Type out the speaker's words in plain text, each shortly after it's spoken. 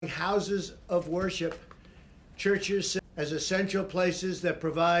houses of worship, churches as essential places that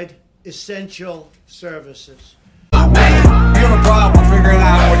provide essential services. Man, you have a problem figuring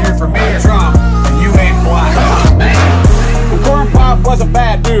out what you're from me or from, and you ain't black. Man, Corn Pop was a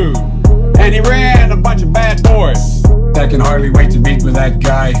bad dude, and he ran a bunch of bad boys. I can hardly wait to meet with that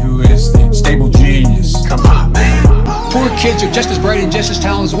guy who is the stable genius. Come on, man. Poor kids are just as bright and just as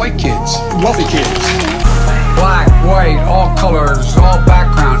talented as white kids, wealthy kids. Black, white, all colors, all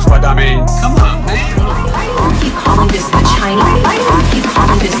backgrounds, but I mean, come on, man. Aren't you calling this the Chinese? Aren't you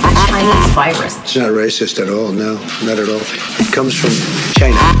calling this the Chinese virus? It's not racist at all, no, not at all. It comes from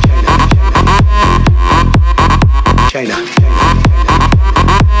China. China.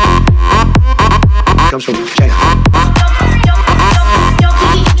 It comes from China.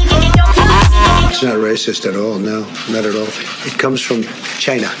 It's not racist at all, no, not at all. It comes from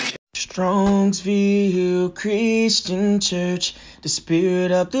China. Strongsville Christian Church, the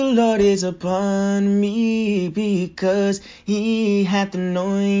Spirit of the Lord is upon me, because He hath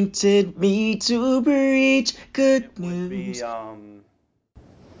anointed me to preach good news.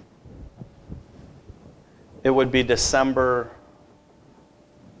 It would be December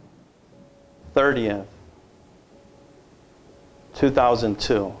 30th,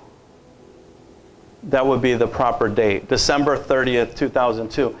 2002. That would be the proper date. December 30th,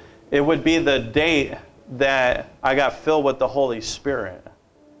 2002. It would be the date that I got filled with the Holy Spirit.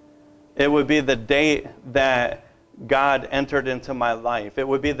 It would be the date that God entered into my life. It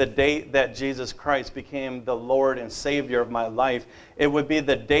would be the date that Jesus Christ became the Lord and Savior of my life. It would be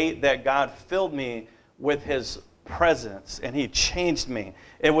the date that God filled me with His presence and He changed me.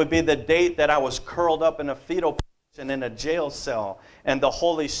 It would be the date that I was curled up in a fetal position in a jail cell, and the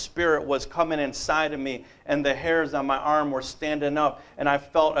Holy Spirit was coming inside of me, and the hairs on my arm were standing up, and I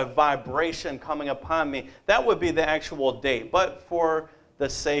felt a vibration coming upon me. That would be the actual date. But for the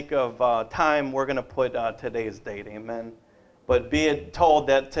sake of time, we're going to put today's date, amen? But be it told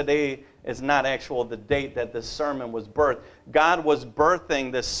that today is not actual the date that this sermon was birthed. God was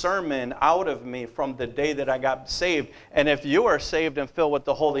birthing this sermon out of me from the day that I got saved. And if you are saved and filled with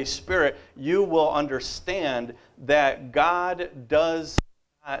the Holy Spirit, you will understand that God does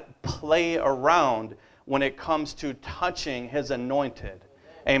not play around when it comes to touching His anointed.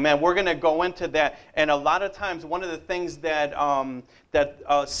 Amen. We're going to go into that. And a lot of times, one of the things that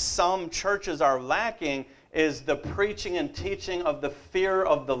some churches are lacking is the preaching and teaching of the fear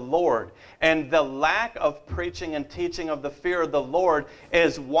of the Lord. And the lack of preaching and teaching of the fear of the Lord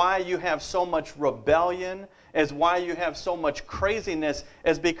is why you have so much rebellion, is why you have so much craziness,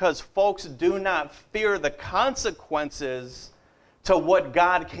 is because folks do not fear the consequences to what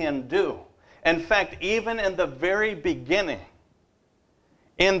God can do. In fact, even in the very beginning,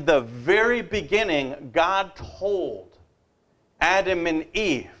 God told Adam and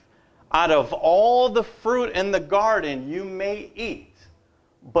Eve, out of all the fruit in the garden you may eat,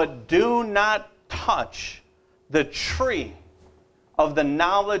 but do not touch the tree of the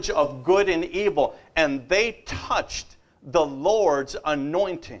knowledge of good and evil. And they touched the Lord's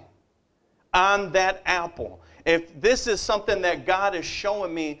anointing on that apple. If this is something that God is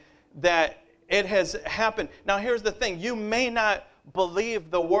showing me that it has happened. Now here's the thing, you may not believe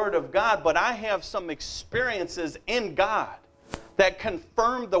the Word of God, but I have some experiences in God that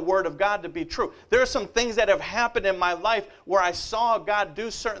confirm the Word of God to be true. There are some things that have happened in my life where I saw God do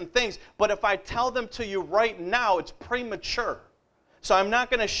certain things, but if I tell them to you right now, it's premature. So I'm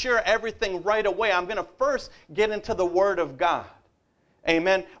not going to share everything right away. I'm going to first get into the Word of God.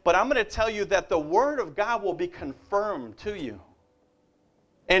 Amen. But I'm going to tell you that the Word of God will be confirmed to you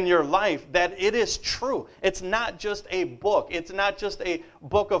in your life, that it is true. It's not just a book. It's not just a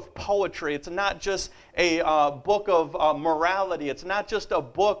book of poetry. It's not just a book of morality. It's not just a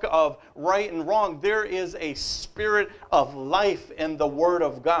book of right and wrong. There is a spirit of life in the Word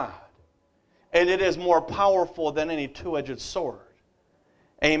of God. And it is more powerful than any two-edged sword.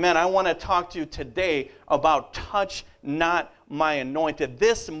 Amen. I want to talk to you today about touch not my anointed.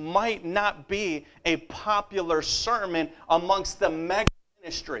 This might not be a popular sermon amongst the mega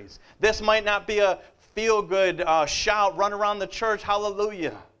ministries. This might not be a feel-good shout, run around the church,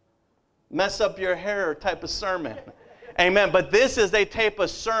 hallelujah, mess up your hair type of sermon. Amen. But this is a type of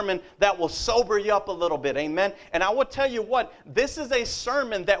sermon that will sober you up a little bit. Amen. And I will tell you what, this is a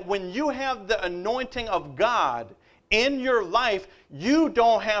sermon that when you have the anointing of God in your life, you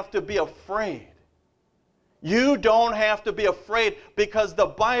don't have to be afraid. You don't have to be afraid, because the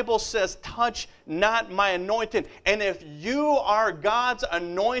Bible says, touch not my anointed. And if you are God's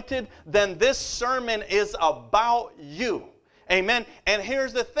anointed, then this sermon is about you. Amen. And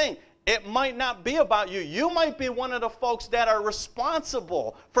here's the thing. it might not be about you. You might be one of the folks that are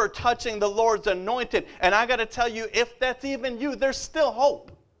responsible for touching the Lord's anointed. And I got to tell you, if that's even you, there's still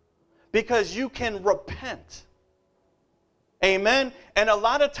hope, because you can repent. Amen? And a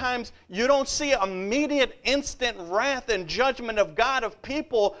lot of times you don't see immediate, instant wrath and judgment of God of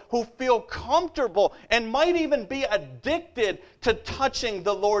people who feel comfortable and might even be addicted to touching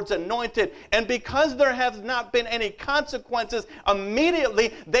the Lord's anointed. And because there have not been any consequences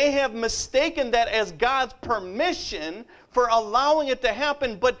immediately, they have mistaken that as God's permission for allowing it to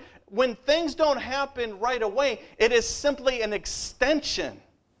happen. But when things don't happen right away, it is simply an extension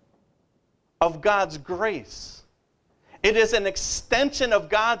of God's grace. It is an extension of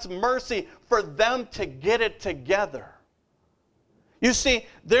God's mercy for them to get it together. You see,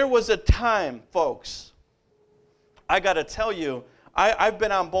 there was a time, folks, I got to tell you, I've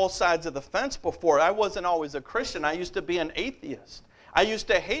been on both sides of the fence before. I wasn't always a Christian. I used to be an atheist. I used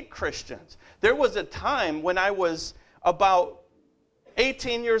to hate Christians. There was a time when I was about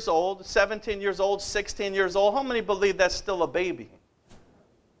 18 years old, 17 years old, 16 years old. How many believe that's still a baby?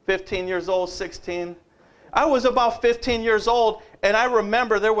 15 years old, 16? I was about 15 years old, and I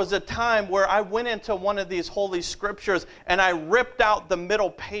remember there was a time where I went into one of these holy scriptures and I ripped out the middle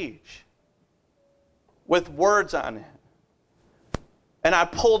page with words on it. And I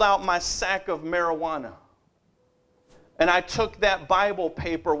pulled out my sack of marijuana. And I took that Bible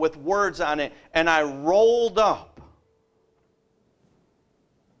paper with words on it and I rolled up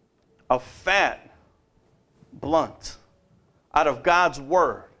a fat blunt out of God's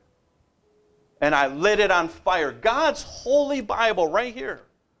Word. And I lit it on fire. God's holy Bible right here.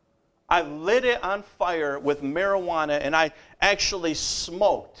 I lit it on fire with marijuana, and I actually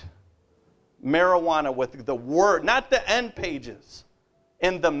smoked marijuana with the word, not the end pages,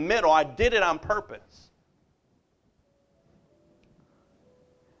 in the middle. I did it on purpose.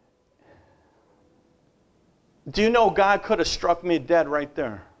 Do you know God could have struck me dead right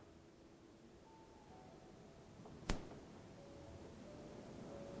there?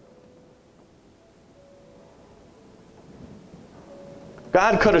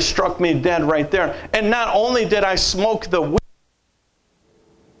 God could have struck me dead right there. And not only did I smoke the weed,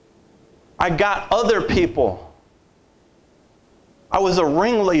 I got other people. I was a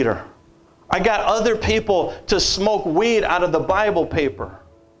ringleader. I got other people to smoke weed out of the Bible paper.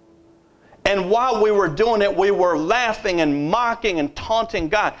 And while we were doing it, we were laughing and mocking and taunting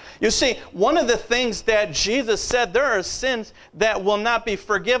God. You see, one of the things that Jesus said, there are sins that will not be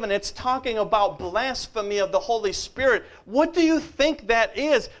forgiven. It's talking about blasphemy of the Holy Spirit. What do you think that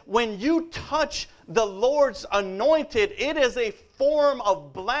is? When you touch the Lord's anointed, it is a form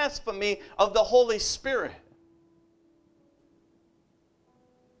of blasphemy of the Holy Spirit.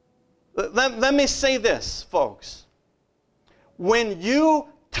 Let me say this, folks. When you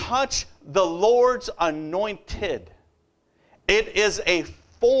touch the Lord's anointed, it is a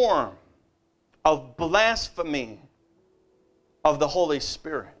form of blasphemy of the Holy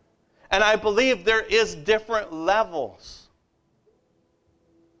Spirit. And I believe there is different levels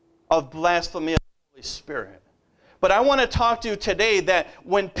of blasphemy of the Holy Spirit. But I want to talk to you today that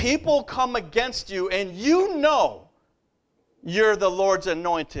when people come against you and you know you're the Lord's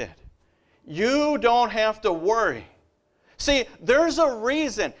anointed, you don't have to worry. See, there's a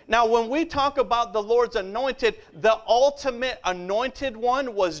reason. Now, when we talk about the Lord's anointed, the ultimate anointed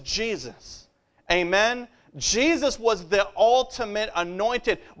one was Jesus. Amen? Jesus was the ultimate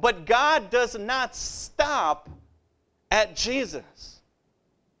anointed. But God does not stop at Jesus.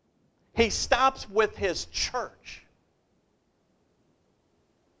 He stops with His church.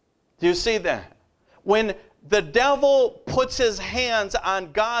 Do you see that? When the devil puts his hands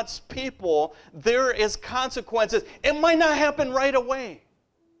on God's people, there is consequences. It might not happen right away.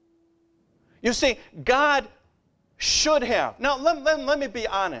 You see, God should have. Now, let me be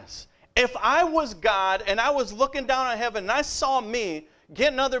honest. If I was God and I was looking down on heaven and I saw me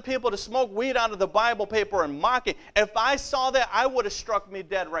getting other people to smoke weed out of the Bible paper and mocking, if I saw that, I would have struck me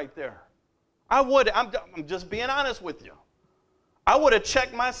dead right there. I would. I'm just being honest with you. I would have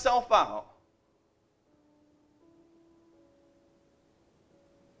checked myself out.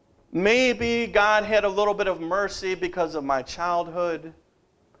 Maybe God had a little bit of mercy because of my childhood.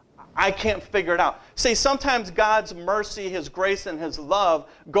 I can't figure it out. See, sometimes God's mercy, His grace, and His love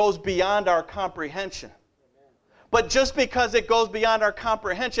goes beyond our comprehension. But just because it goes beyond our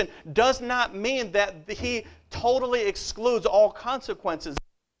comprehension does not mean that He totally excludes all consequences.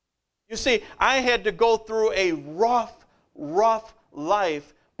 You see, I had to go through a rough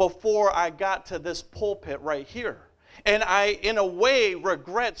life before I got to this pulpit right here. And I, in a way,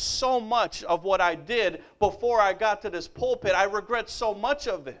 regret so much of what I did before I got to this pulpit. I regret so much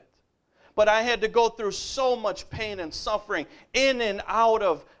of it. but I had to go through so much pain and suffering, in and out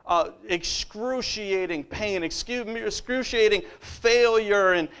of excruciating pain, excruciating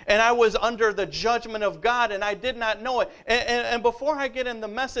failure, and I was under the judgment of God, and I did not know it. And before I get in the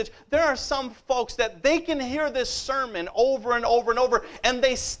message, there are some folks that they can hear this sermon over and over and over, and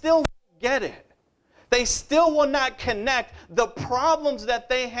they still get it. They still will not connect. The problems that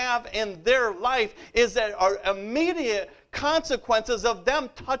they have in their life is that are immediate consequences of them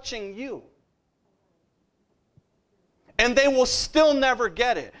touching you. And they will still never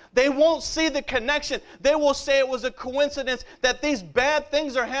get it. They won't see the connection. They will say it was a coincidence that these bad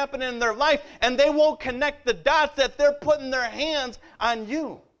things are happening in their life, and they won't connect the dots that they're putting their hands on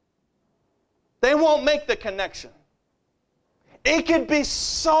you. They won't make the connection. It could be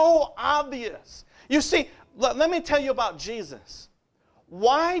so obvious. You see, let me tell you about Jesus.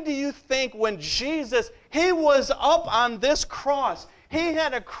 Why do you think when Jesus, he was up on this cross, he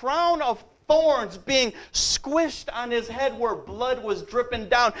had a crown of thorns being squished on his head where blood was dripping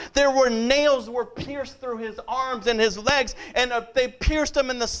down. There were nails were pierced through his arms and his legs, and they pierced him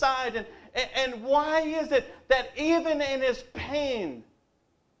in the side. And why is it that even in his pain,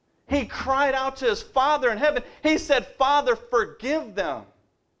 he cried out to his Father in heaven? He said, Father, forgive them,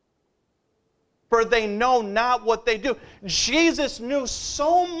 for they know not what they do. Jesus knew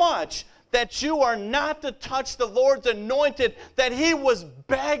so much that you are not to touch the Lord's anointed that he was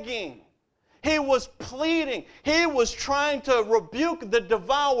begging. He was pleading. He was trying to rebuke the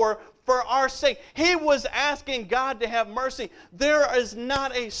devourer for our sake. He was asking God to have mercy. There is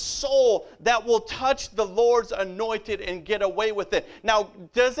not a soul that will touch the Lord's anointed and get away with it. Now,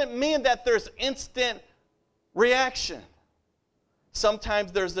 doesn't mean that there's instant reaction.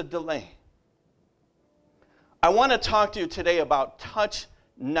 Sometimes there's a delay. I want to talk to you today about touch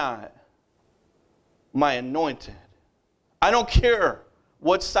not my anointed. I don't care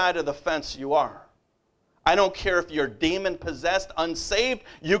what side of the fence you are. I don't care if you're demon-possessed, unsaved,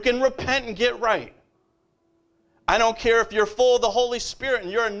 you can repent and get right. I don't care if you're full of the Holy Spirit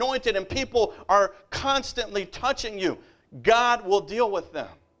and you're anointed and people are constantly touching you. God will deal with them.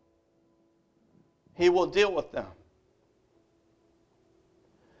 He will deal with them.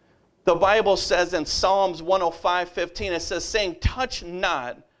 The Bible says in Psalms 105:15, it says, saying, touch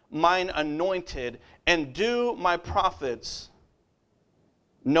not mine anointed, and do my prophets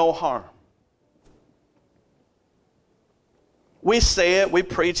no harm. We say it, we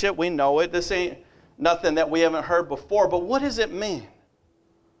preach it, we know it. This ain't nothing that we haven't heard before, but what does it mean?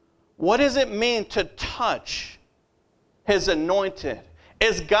 What does it mean to touch his anointed?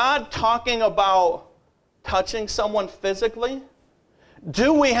 Is God talking about touching someone physically?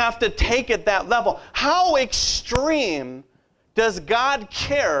 Do we have to take it that level? How extreme does God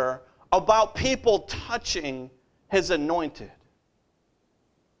care about people touching his anointed?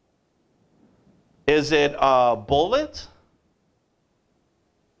 Is it a bullet?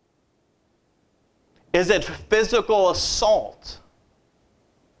 Is it physical assault?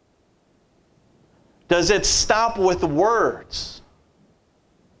 Does it stop with words?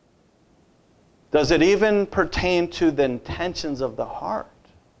 Does it even pertain to the intentions of the heart?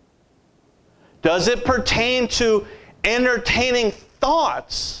 Does it pertain to entertaining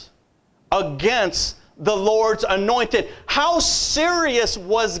thoughts against the Lord's anointed? How serious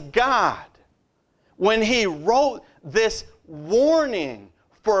was God when he wrote this warning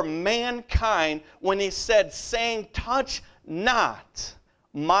for mankind when he said, saying, touch not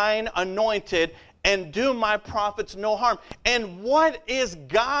mine anointed, and do my prophets no harm? And what is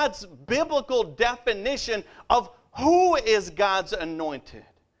God's biblical definition of who is God's anointed?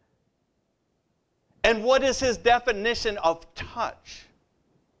 And what is his definition of touch?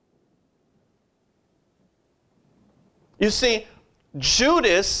 You see,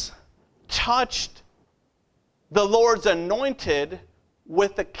 Judas touched the Lord's anointed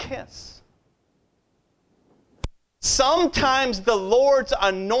with a kiss. Sometimes the Lord's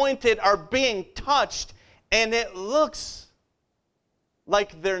anointed are being touched and it looks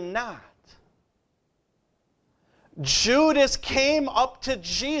like they're not. Judas came up to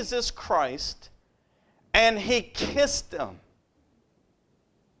Jesus Christ and he kissed him.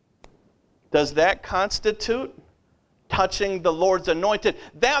 Does that constitute touching the Lord's anointed?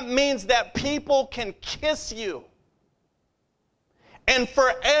 That means that people can kiss you. And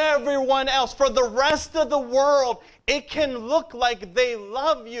for everyone else, for the rest of the world, it can look like they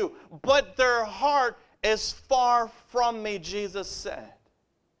love you, but their heart is far from me, Jesus said.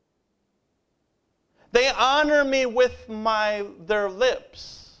 They honor me with their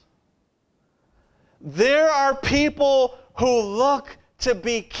lips. There are people who look to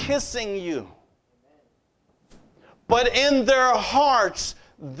be kissing you, but in their hearts,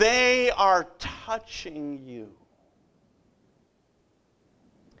 they are touching you.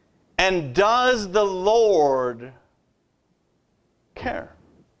 And does the Lord care?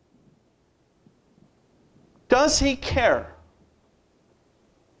 Does he care?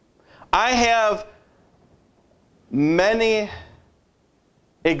 I have many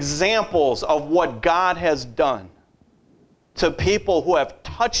examples of what God has done to people who have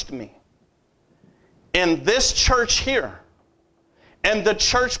touched me in this church here and the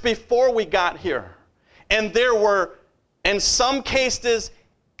church before we got here. And there were, in some cases,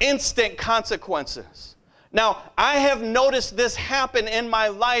 instant consequences. Now, I have noticed this happen in my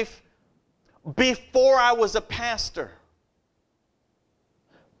life before I was a pastor.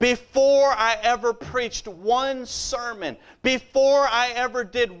 Before I ever preached one sermon, before I ever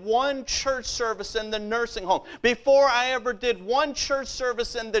did one church service in the nursing home, before I ever did one church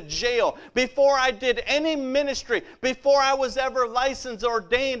service in the jail, before I did any ministry, before I was ever licensed,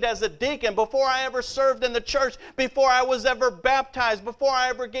 ordained as a deacon, before I ever served in the church, before I was ever baptized, before I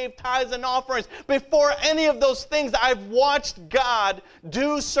ever gave tithes and offerings, before any of those things, I've watched God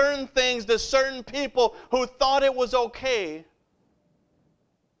do certain things to certain people who thought it was okay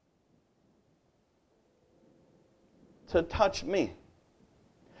to touch me.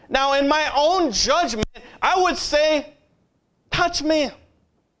 Now, in my own judgment, I would say, touch me.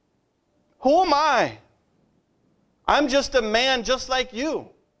 Who am I? I'm just a man just like you.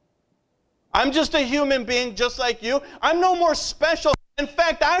 I'm just a human being just like you. I'm no more special. In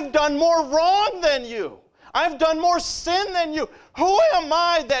fact, I've done more wrong than you. I've done more sin than you. Who am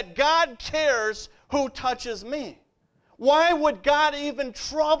I that God cares who touches me? Why would God even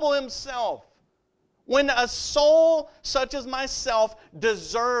trouble himself when a soul such as myself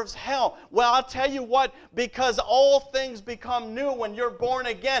deserves hell? Well, I'll tell you what, because all things become new when you're born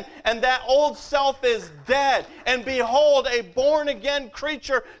again, and that old self is dead. And behold, a born-again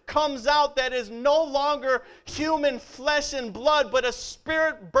creature comes out that is no longer human flesh and blood, but a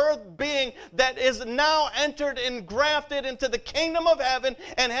spirit-birthed being that is now entered and grafted into the kingdom of heaven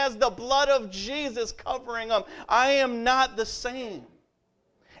and has the blood of Jesus covering them. I am not the same.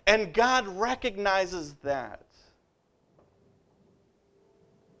 And God recognizes that.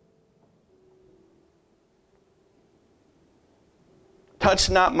 Touch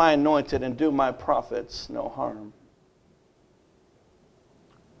not my anointed and do my prophets no harm.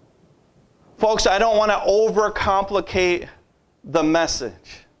 Folks, I don't want to overcomplicate the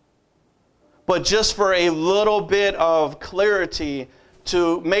message, but just for a little bit of clarity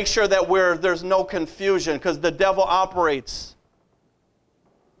to make sure that there's no confusion, because the devil operates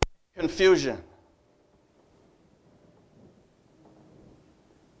confusion.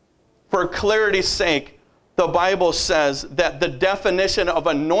 For clarity's sake, the Bible says that the definition of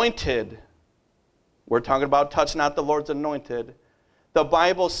anointed, we're talking about touch not the Lord's anointed. The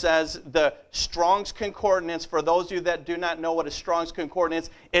Bible says the Strong's Concordance, for those of you that do not know what a Strong's Concordance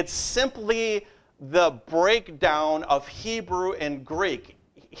is, it's simply the breakdown of Hebrew and Greek.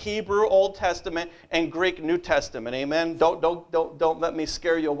 Hebrew Old Testament and Greek New Testament. Amen. Don't let me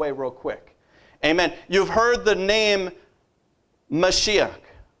scare you away real quick. Amen. You've heard the name Mashiach.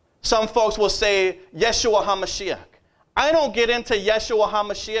 Some folks will say Yeshua HaMashiach. I don't get into Yeshua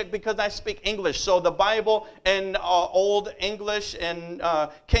HaMashiach because I speak English. So the Bible in Old English and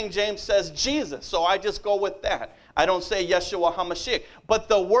King James says Jesus. So I just go with that. I don't say Yeshua HaMashiach. But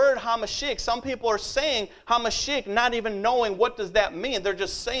the word HaMashiach, some people are saying HaMashiach not even knowing what does that mean. They're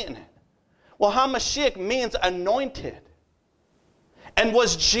just saying it. Well, HaMashiach means anointed. And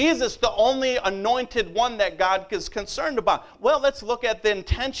was Jesus the only anointed one that God is concerned about? Well, let's look at the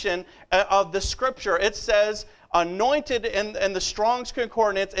intention of the scripture. It says anointed in the Strong's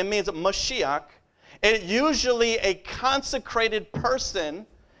Concordance, it means Mashiach. It usually a consecrated person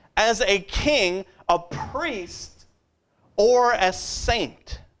as a king, a priest, or a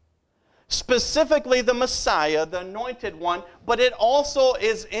saint. Specifically the Messiah, the anointed one, but it also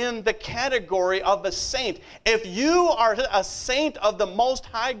is in the category of a saint. If you are a saint of the Most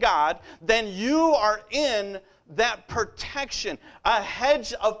High God, then you are in that protection, a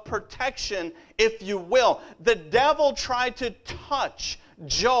hedge of protection, if you will. The devil tried to touch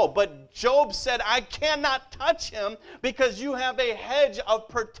Job, but Job said, I cannot touch him because you have a hedge of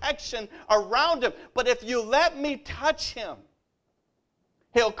protection around him. But if you let me touch him,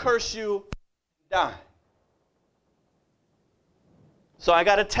 he'll curse you and die. So I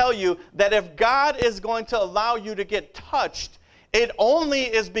got to tell you that if God is going to allow you to get touched, it only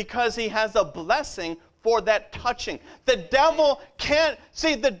is because he has a blessing for that touching. The devil can't,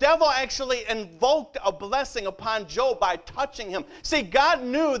 see, the devil actually invoked a blessing upon Job by touching him. See, God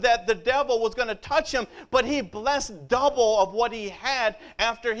knew that the devil was going to touch him, but he blessed double of what he had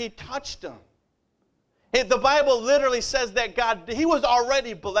after he touched him. The Bible literally says that he was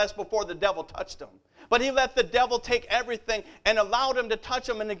already blessed before the devil touched him. But he let the devil take everything and allowed him to touch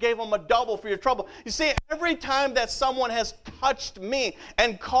him, and it gave him a double for your trouble. You see, every time that someone has touched me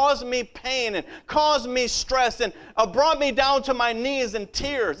and caused me pain and caused me stress and brought me down to my knees in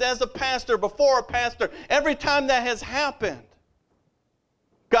tears as a pastor, before a pastor, every time that has happened,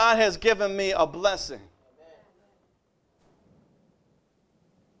 God has given me a blessing.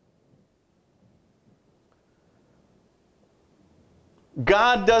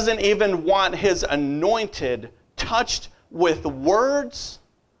 God doesn't even want his anointed touched with words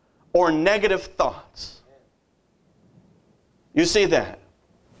or negative thoughts. You see that?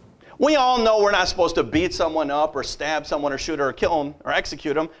 We all know we're not supposed to beat someone up or stab someone or shoot or kill them or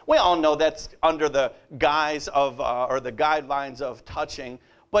execute them. We all know that's under the guise of, or the guidelines of touching.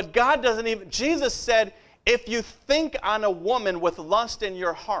 But God doesn't even, Jesus said, if you think on a woman with lust in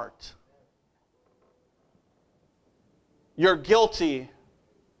your heart, you're guilty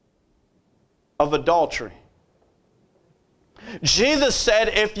of adultery. Jesus said,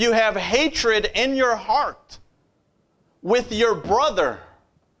 if you have hatred in your heart with your brother,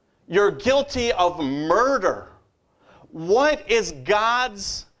 you're guilty of murder. What is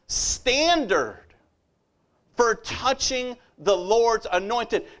God's standard for touching the Lord's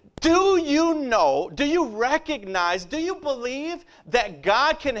anointed? Do you know, do you recognize, do you believe that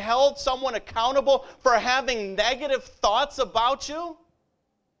God can hold someone accountable for having negative thoughts about you?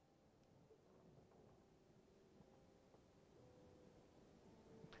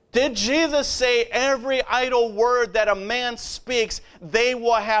 Did Jesus say every idle word that a man speaks, they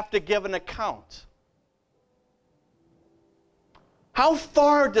will have to give an account? How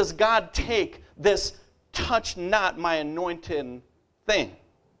far does God take this touch not my anointed thing?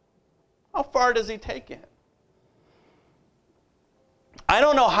 How far does he take it? I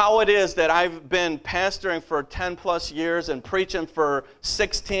don't know how it is that I've been pastoring for 10 plus years and preaching for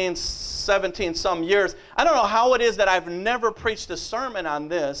 16, 17 some years. I don't know how it is that I've never preached a sermon on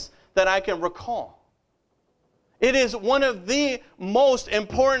this that I can recall. It is one of the most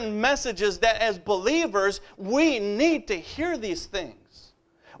important messages that as believers we need to hear these things.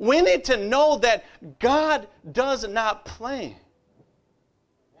 We need to know that God does not play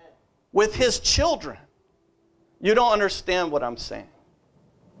with his children. You don't understand what I'm saying.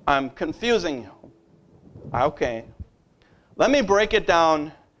 I'm confusing you. Okay. Let me break it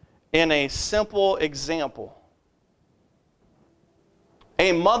down in a simple example.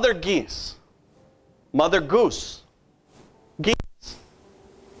 A mother goose, mother goose,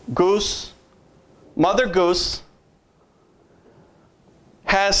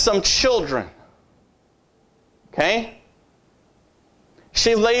 has some children. Okay?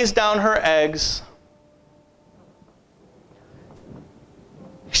 She lays down her eggs.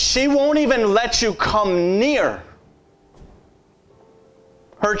 She won't even let you come near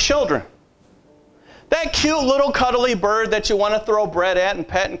her children. That cute little cuddly bird that you want to throw bread at and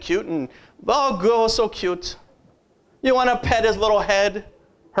pet and cute and, oh, go, so cute. You want to pet his little head,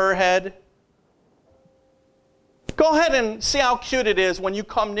 her head. Go ahead and see how cute it is when you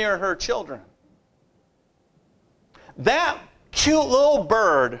come near her children. That cute little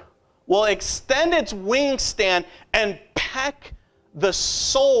bird will extend its wingspan and peck the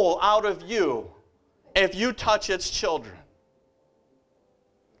soul out of you if you touch its children.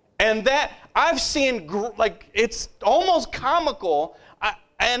 And that, I've seen, like, it's almost comical.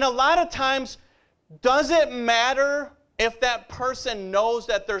 And a lot of times, does it matter if that person knows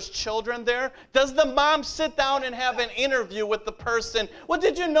that there's children there? Does the mom sit down and have an interview with the person? Well,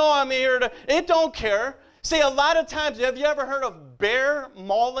 did you know I'm here to, it don't care. See, a lot of times, have you ever heard of bear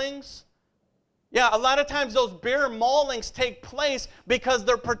maulings? Yeah, a lot of times those bear maulings take place because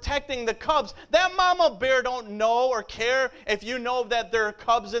they're protecting the cubs. That mama bear don't know or care if you know that there are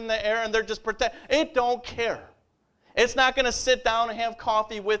cubs in the air and they're just protect. It don't care. It's not going to sit down and have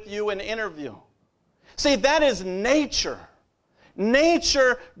coffee with you and interview. See, that is nature.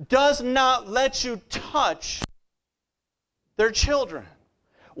 Nature does not let you touch their children.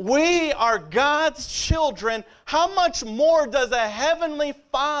 We are God's children. How much more does a heavenly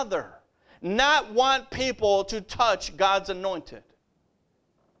Father not want people to touch God's anointed?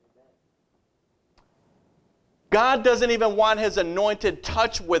 God doesn't even want his anointed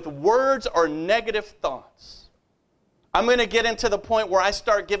touched with words or negative thoughts. I'm going to get into the point where I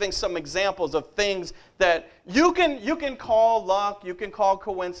start giving some examples of things that you can call luck, you can call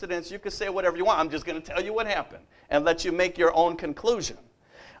coincidence, you can say whatever you want. I'm just going to tell you what happened and let you make your own conclusion.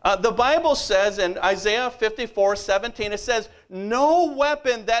 The Bible says in Isaiah 54:17, it says, "No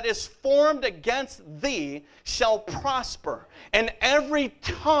weapon that is formed against thee shall prosper, and every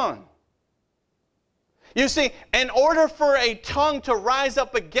tongue." You see, in order for a tongue to rise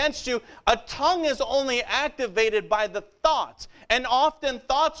up against you, a tongue is only activated by the thoughts. And often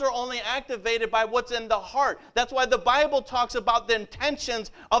thoughts are only activated by what's in the heart. That's why the Bible talks about the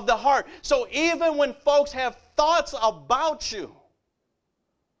intentions of the heart. So even when folks have thoughts about you,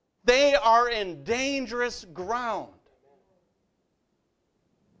 they are in dangerous ground.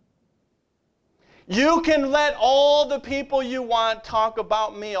 You can let all the people you want talk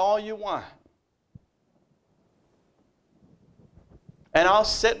about me all you want. And I'll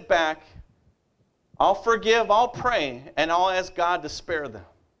sit back, I'll forgive, I'll pray, and I'll ask God to spare them.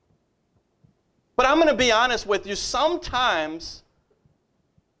 But I'm going to be honest with you, sometimes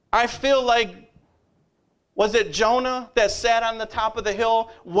I feel like, was it Jonah that sat on the top of the hill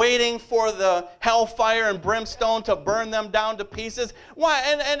waiting for the hellfire and brimstone to burn them down to pieces? Why?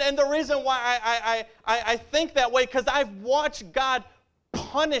 And the reason why I think that way, because I've watched God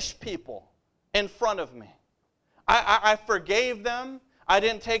punish people in front of me. I forgave them. I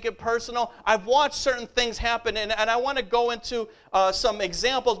didn't take it personal. I've watched certain things happen, and I want to go into some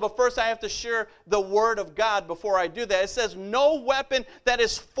examples, but first I have to share the Word of God before I do that. It says, "No weapon that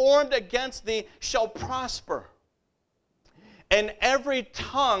is formed against thee shall prosper, and every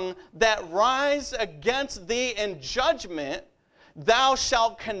tongue that rise against thee in judgment thou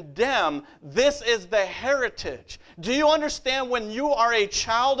shalt condemn. This is the heritage." Do you understand, when you are a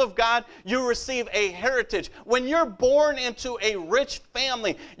child of God, you receive a heritage? When you're born into a rich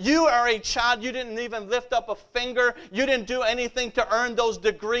family, you are a child. You didn't even lift up a finger. You didn't do anything to earn those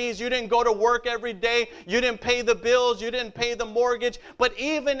degrees. You didn't go to work every day. You didn't pay the bills. You didn't pay the mortgage. But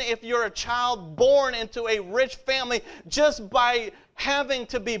even if you're a child born into a rich family, just by having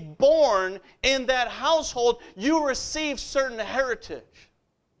to be born in that household, you receive certain heritage.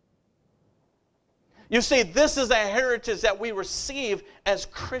 You see, this is a heritage that we receive as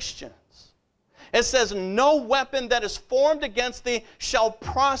Christians. It says, "No weapon that is formed against thee shall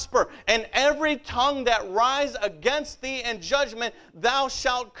prosper, and every tongue that rise against thee in judgment thou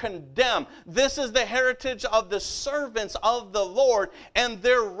shalt condemn. This is the heritage of the servants of the Lord, and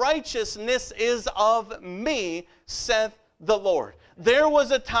their righteousness is of me, saith the Lord." There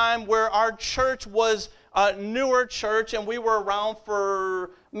was a time where our church was a newer church, and we were around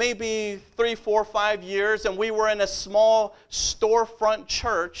for maybe 3, 4, 5 years, and we were in a small storefront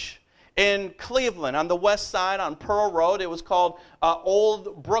church in Cleveland on the west side on Pearl Road. It was called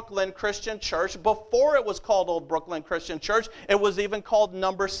Old Brooklyn Christian Church. Before it was called Old Brooklyn Christian Church, it was even called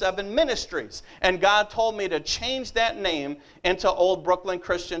Number 7 Ministries. And God told me to change that name into Old Brooklyn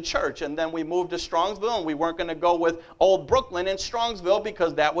Christian Church. And then we moved to Strongsville, and we weren't going to go with Old Brooklyn in Strongsville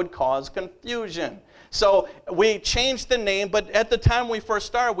because that would cause confusion. So we changed the name, but at the time we first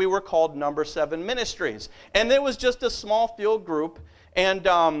started, we were called Number 7 Ministries. And it was just a small field group. And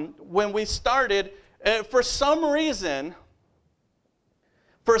when we started, for some reason,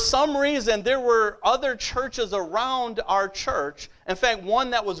 there were other churches around our church. In fact, one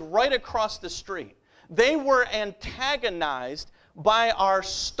that was right across the street. They were antagonized by our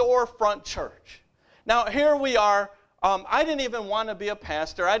storefront church. Now, here we are. I didn't even want to be a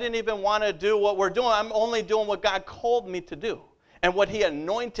pastor. I didn't even want to do what we're doing. I'm only doing what God called me to do and what He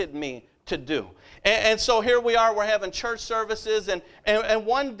anointed me to do. And so here we are, we're having church services, and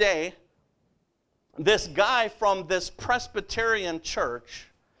one day, this guy from this Presbyterian church,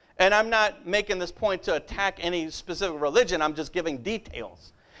 and I'm not making this point to attack any specific religion, I'm just giving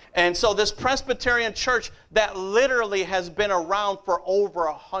details. And so this Presbyterian church that literally has been around for over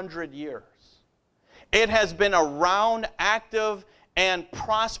 100 years. It has been around, active, and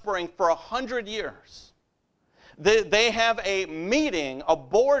prospering for 100 years. They have a meeting, a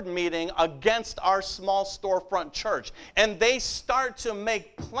board meeting against our small storefront church. And they start to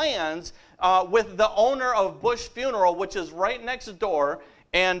make plans with the owner of Bush Funeral, which is right next door.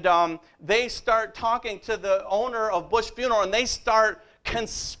 And they start talking to the owner of Bush Funeral, and they start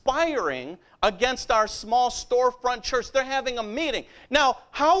conspiring against our small storefront church. They're having a meeting. Now,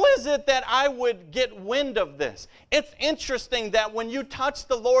 how is it that I would get wind of this? It's interesting that when you touch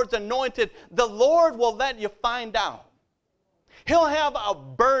the Lord's anointed, the Lord will let you find out. He'll have a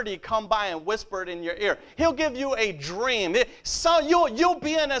birdie come by and whisper it in your ear. He'll give you a dream. So you'll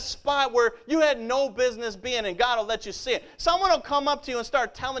be in a spot where you had no business being, and God will let you see it. Someone will come up to you and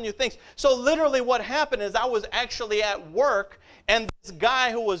start telling you things. So literally what happened is I was actually at work, and this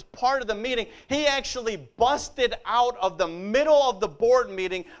guy who was part of the meeting, he actually busted out of the middle of the board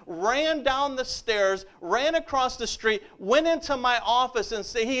meeting, ran down the stairs, ran across the street, went into my office, and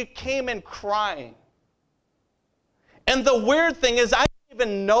he came in crying. And the weird thing is I didn't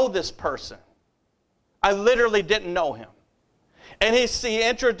even know this person. I literally didn't know him. And he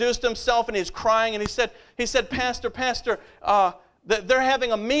introduced himself, and he's crying, and he said, Pastor, they're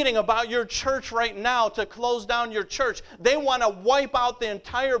having a meeting about your church right now to close down your church. They want to wipe out the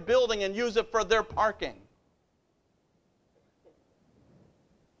entire building and use it for their parking.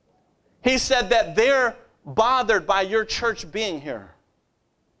 He said that they're bothered by your church being here.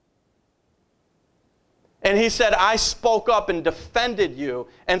 And he said, I spoke up and defended you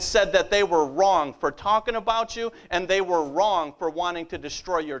and said that they were wrong for talking about you, and they were wrong for wanting to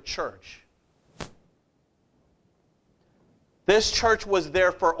destroy your church. This church was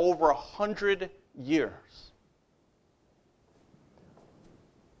there for over 100 years.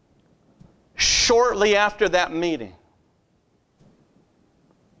 Shortly after that meeting,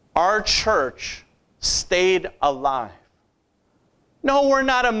 our church stayed alive. No, we're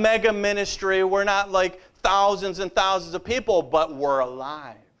not a mega ministry. We're not like thousands and thousands of people, but we're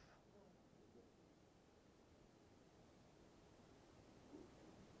alive.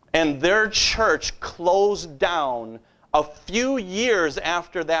 And their church closed down a few years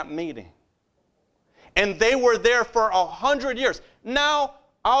after that meeting. And they were there for 100 years. Now,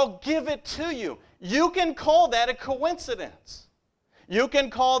 I'll give it to you. You can call that a coincidence. You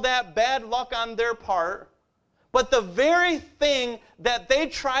can call that bad luck on their part. But the very thing that they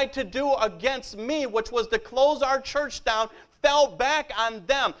tried to do against me, which was to close our church down, fell back on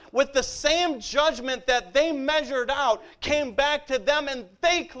them. With the same judgment that they measured out, came back to them, and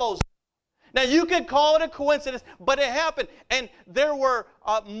they closed. Now, you could call it a coincidence, but it happened. And there were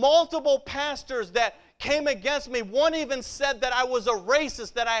multiple pastors that came against me. One even said that I was a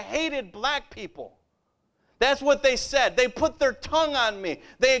racist, that I hated black people. That's what they said. They put their tongue on me.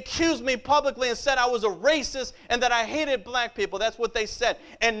 They accused me publicly and said I was a racist and that I hated black people. That's what they said.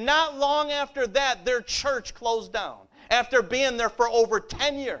 And not long after that, their church closed down after being there for over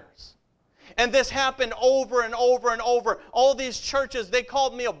 10 years. And this happened over and over and over. All these churches, they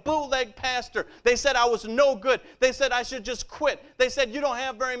called me a bootleg pastor. They said I was no good. They said I should just quit. They said, you don't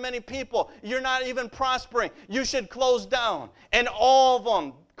have very many people. You're not even prospering. You should close down. And all of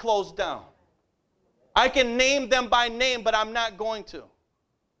them closed down. I can name them by name, but I'm not going to.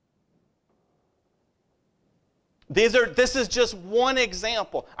 This is just one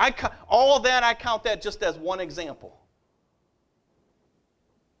example. All of that, I count that just as one example.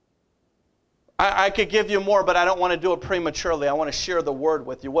 I could give you more, but I don't want to do it prematurely. I want to share the word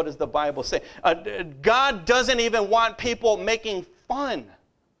with you. What does the Bible say? God doesn't even want people making fun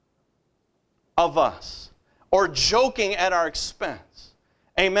of us or joking at our expense.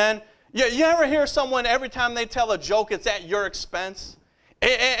 Amen? You ever hear someone, every time they tell a joke, it's at your expense?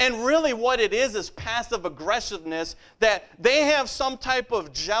 And really what it is passive aggressiveness, that they have some type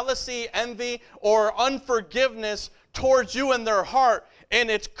of jealousy, envy, or unforgiveness towards you in their heart, and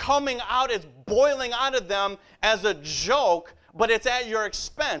it's coming out, it's boiling out of them as a joke, but it's at your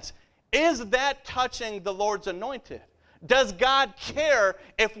expense. Is that touching the Lord's anointed? Does God care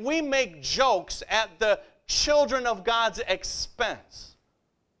if we make jokes at the children of God's expense?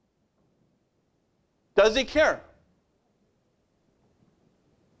 Does he care?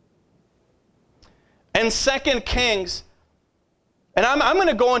 In 2 Kings, and I'm going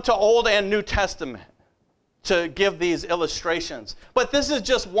to go into Old and New Testament to give these illustrations. But this is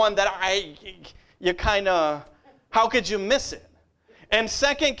just one that how could you miss it? In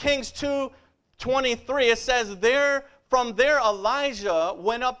 2 Kings 2:23, it says, from there Elijah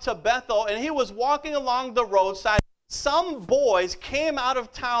went up to Bethel, and he was walking along the roadside. Some boys came out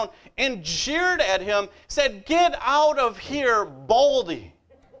of town and jeered at him, said, "Get out of here, Baldy."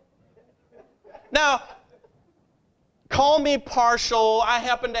 Now, call me partial. I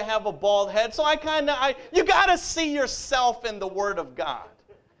happen to have a bald head, so you got to see yourself in the Word of God.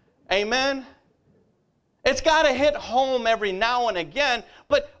 Amen? It's got to hit home every now and again,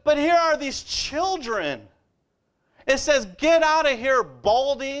 but here are these children. It says, "Get out of here,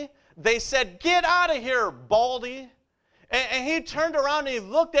 Baldy." They said, "Get out of here, Baldy." And he turned around and he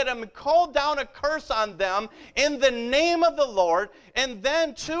looked at them and called down a curse on them in the name of the Lord. And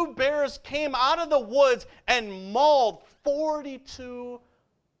then 2 bears came out of the woods and mauled 42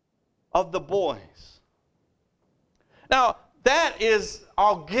 of the boys. Now, That is,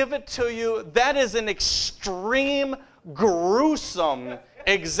 I'll give it to you, that is an extreme, gruesome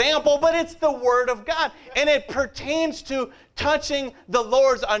example, but it's the Word of God. And it pertains to touching the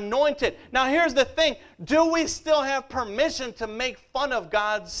Lord's anointed. Now here's the thing. Do we still have permission to make fun of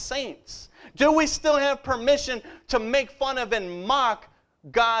God's saints? Do we still have permission to make fun of and mock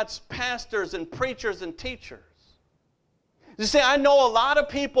God's pastors and preachers and teachers? You see, I know a lot of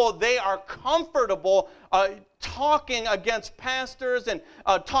people, they are comfortable talking against pastors and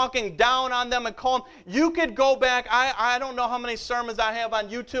talking down on them and calling. You could go back, I don't know how many sermons I have on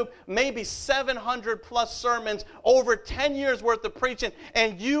YouTube, maybe 700 plus sermons, over 10 years worth of preaching,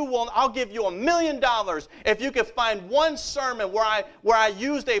 and I'll give you $1 million if you could find one sermon where I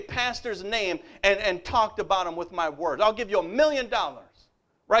used a pastor's name and talked about him with my words. I'll give you $1 million.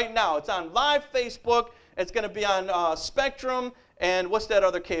 Right now, it's on live Facebook. It's going to be on Spectrum and what's that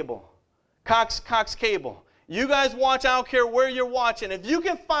other cable? Cox Cable. You guys watch, I don't care where you're watching. If you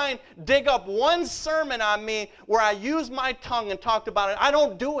can dig up one sermon on me where I use my tongue and talked about it, I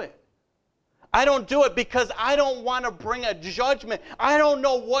don't do it. I don't do it because I don't want to bring a judgment. I don't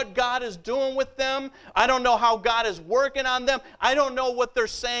know what God is doing with them. I don't know how God is working on them. I don't know what they're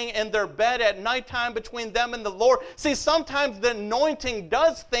saying in their bed at nighttime between them and the Lord. See, sometimes the anointing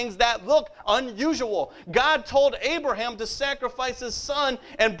does things that look unusual. God told Abraham to sacrifice his son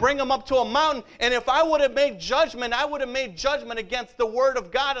and bring him up to a mountain. And if I would have made judgment, I would have made judgment against the word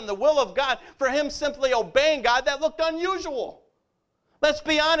of God and the will of God for him simply obeying God. That looked unusual. Let's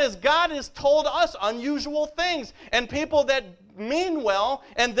be honest, God has told us unusual things. And people that mean well,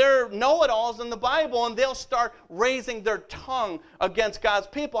 and they're know-it-alls in the Bible, and they'll start raising their tongue against God's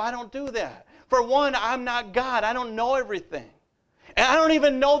people. I don't do that. For one, I'm not God. I don't know everything. And I don't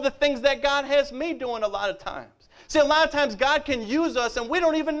even know the things that God has me doing a lot of times. See, a lot of times God can use us, and we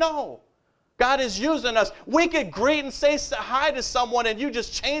don't even know. God is using us. We could greet and say hi to someone and you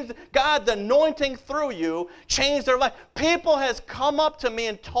just change. God, the anointing through you, changed their life. People has come up to me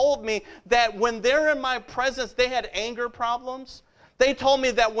and told me that when they're in my presence, they had anger problems. They told me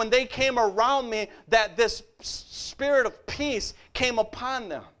that when they came around me, that this spirit of peace came upon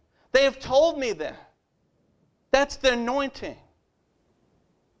them. They have told me that. That's the anointing.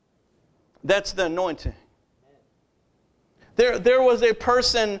 That's the anointing. There was a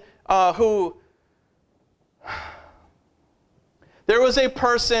person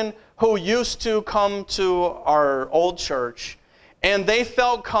who used to come to our old church, and they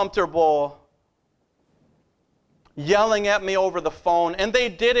felt comfortable yelling at me over the phone, and they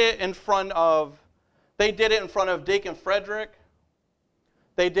did it in front of Deacon Frederick.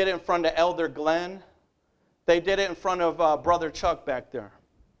 They did it in front of Elder Glenn. They did it in front of Brother Chuck back there.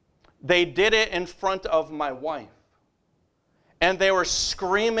 They did it in front of my wife. And they were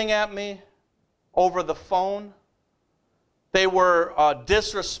screaming at me over the phone. They were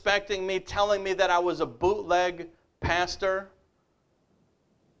disrespecting me, telling me that I was a bootleg pastor.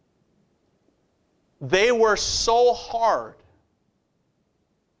 They were so hard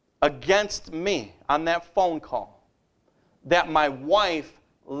against me on that phone call that my wife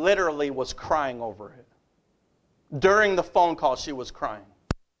literally was crying over it. During the phone call, she was crying.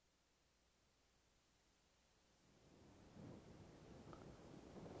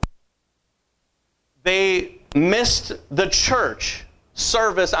 They missed the church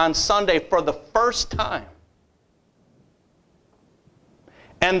service on Sunday for the first time.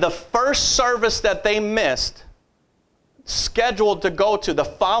 And the first service that they missed, scheduled to go to the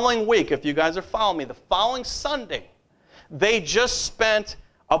following week, if you guys are following me, the following Sunday, they just spent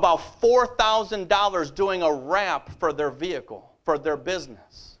about $4,000 doing a wrap for their vehicle, for their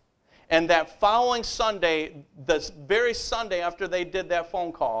business. And that following Sunday, the very Sunday after they did that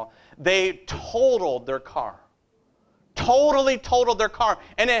phone call, they totaled their car. Totally totaled their car.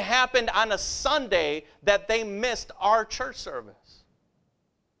 And it happened on a Sunday that they missed our church service.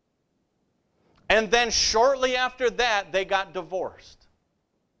 And then shortly after that, they got divorced.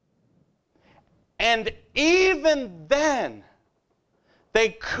 And even then, they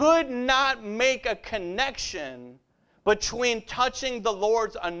could not make a connection between touching the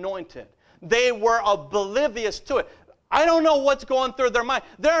Lord's anointed. They were oblivious to it. I don't know what's going through their mind.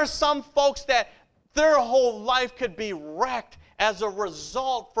 There are some folks that their whole life could be wrecked as a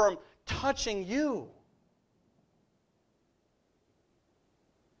result from touching you.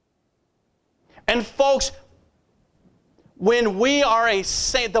 And folks, when we are a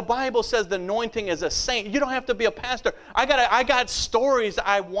saint, the Bible says the anointing is a saint. You don't have to be a pastor. I got stories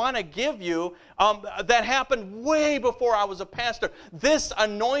I want to give you that happened way before I was a pastor. This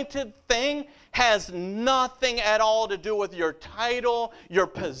anointed thing has nothing at all to do with your title, your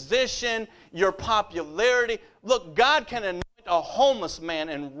position, your popularity. Look, God can anoint a homeless man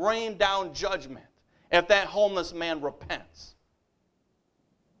and rain down judgment if that homeless man repents.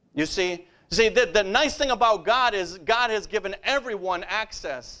 You see? See, the nice thing about God is God has given everyone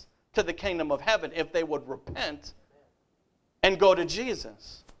access to the kingdom of heaven if they would repent and go to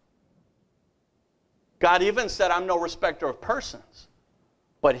Jesus. God even said, I'm no respecter of persons,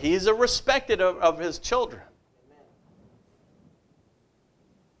 but he's a respecter of his children.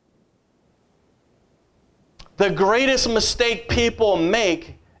 The greatest mistake people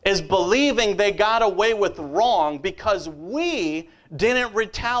make is believing they got away with wrong because we didn't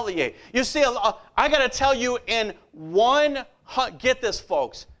retaliate. You see, I got to tell you, get this,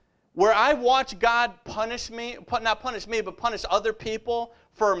 folks, where I watch God punish me, not punish me, but punish other people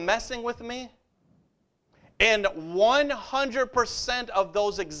for messing with me, in 100% of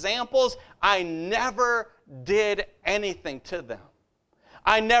those examples, I never did anything to them.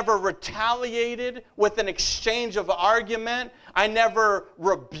 I never retaliated with an exchange of argument. I never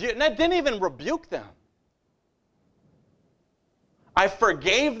rebuked, I didn't even rebuke them. I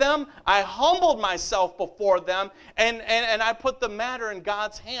forgave them. I humbled myself before them, and I put the matter in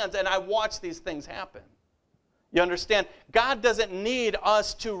God's hands, and I watched these things happen. You understand? God doesn't need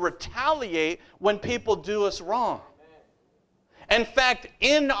us to retaliate when people do us wrong. In fact,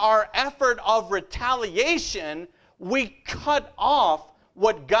 in our effort of retaliation, we cut off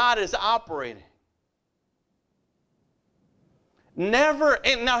what God is operating. Never,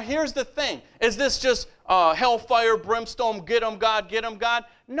 and now here's the thing. Is this just hellfire, brimstone, get them, God, get them, God?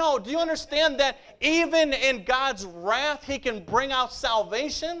 No, do you understand that even in God's wrath, he can bring out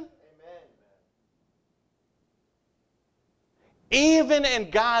salvation? Amen. Even in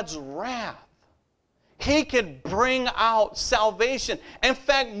God's wrath, he can bring out salvation. In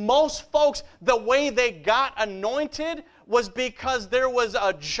fact, most folks, the way they got anointed was because there was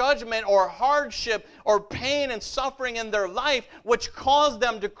a judgment or hardship or pain and suffering in their life which caused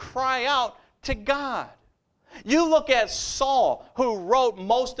them to cry out to God. You look at Saul, who wrote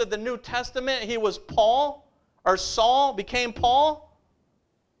most of the New Testament. He was Paul, or Saul became Paul.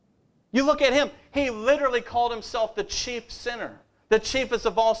 You look at him, he literally called himself the chief sinner, the chiefest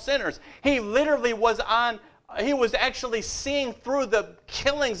of all sinners. He literally was actually seeing through the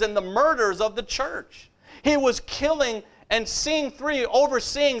killings and the murders of the church. He was killing and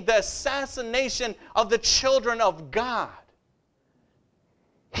overseeing the assassination of the children of God.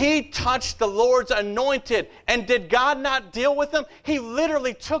 He touched the Lord's anointed. And did God not deal with him? He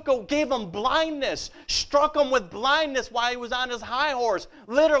literally gave him blindness, struck him with blindness while he was on his high horse,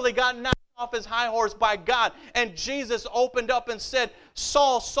 literally got knocked off his high horse by God. And Jesus opened up and said,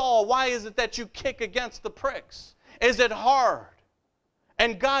 Saul, Saul, why is it that you kick against the pricks? Is it hard?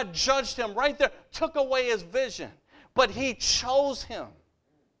 And God judged him right there, took away his vision. But he chose him.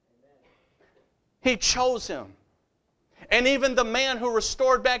 He chose him. And even the man who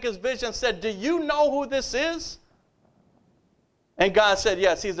restored back his vision said, do you know who this is? And God said,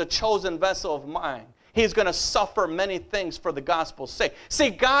 yes, he's a chosen vessel of mine. He's going to suffer many things for the gospel's sake. See,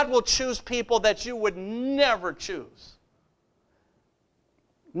 God will choose people that you would never choose.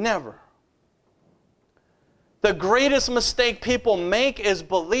 Never. The greatest mistake people make is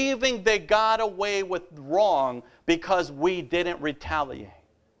believing they got away with wrong because we didn't retaliate.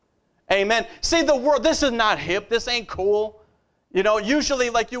 Amen. See, the world, this is not hip. This ain't cool. You know, usually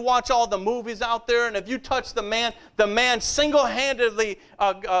like you watch all the movies out there, and if you touch the man single-handedly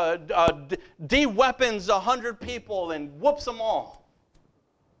de-weapons 100 people and whoops them all.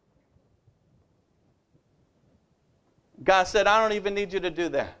 God said, I don't even need you to do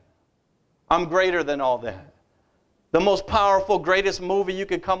that. I'm greater than all that. The most powerful, greatest movie you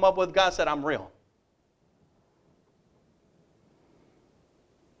could come up with, God said, I'm real.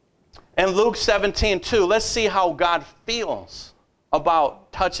 In Luke 17:2, let's see how God feels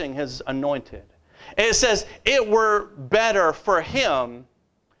about touching his anointed. It says, it were better for him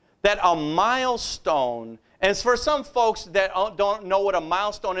that a milestone, and for some folks that don't know what a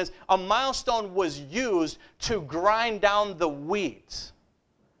milestone is, a milestone was used to grind down the wheat.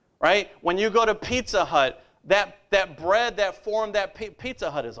 Right? When you go to Pizza Hut, that bread that formed that Pizza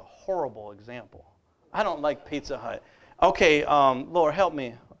Hut is a horrible example. I don't like Pizza Hut. Okay, Lord, help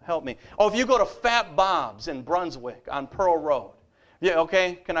me. Help me. Oh, if you go to Fat Bob's in Brunswick on Pearl Road. Yeah,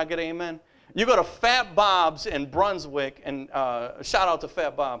 okay, can I get an amen? You go to Fat Bob's in Brunswick, and shout out to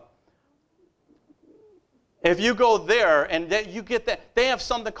Fat Bob. If you go there and you get that, they have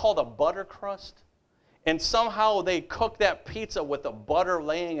something called a butter crust. And somehow they cook that pizza with the butter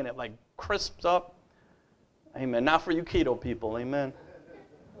laying and it like crisps up. Amen. Not for you keto people, amen.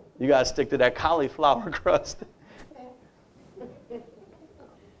 You got to stick to that cauliflower crust.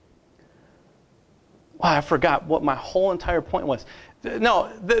 Wow, I forgot what my whole entire point was.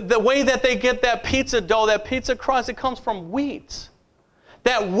 No, the way that they get that pizza dough, that pizza crust, it comes from wheat.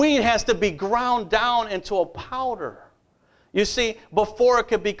 That wheat has to be ground down into a powder. You see, before it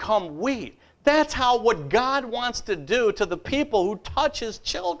could become wheat. That's how what God wants to do to the people who touch his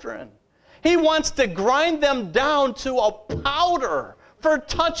children. He wants to grind them down to a powder for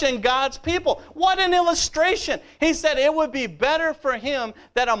touching God's people. What an illustration. He said it would be better for him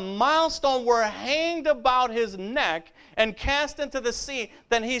that a milestone were hanged about his neck and cast into the sea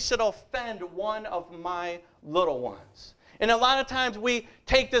than he should offend one of my little ones. And a lot of times we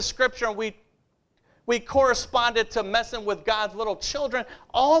take this scripture and we correspond it to messing with God's little children.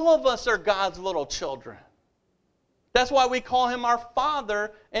 All of us are God's little children. That's why we call him our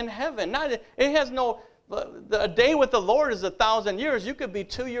Father in heaven. A day with the Lord is 1,000 years. You could be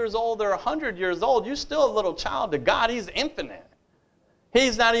 2 years old or 100 years old. You're still a little child to God. He's infinite.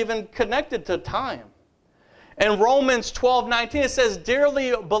 He's not even connected to time. In Romans 12:19 it says,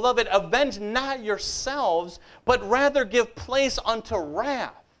 "Dearly beloved, avenge not yourselves, but rather give place unto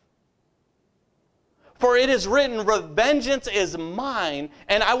wrath. For it is written, vengeance is mine,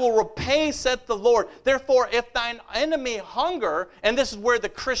 and I will repay, saith the Lord. Therefore, if thine enemy hunger," and this is where the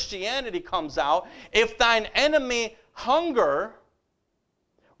Christianity comes out, "if thine enemy hunger,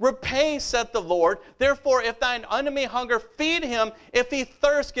 repay, saith the Lord. Therefore, if thine enemy hunger, feed him. If he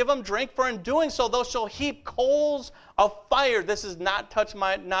thirst, give him drink. For in doing so, thou shalt heap coals of fire." This is not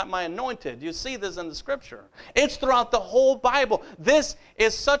my anointed. You see this in the scripture. It's throughout the whole Bible. This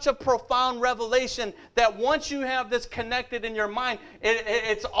is such a profound revelation that once you have this connected in your mind,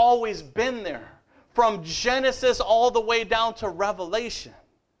 it's always been there. From Genesis all the way down to Revelation.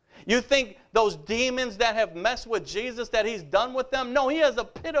 You think those demons that have messed with Jesus, that he's done with them? No, he has a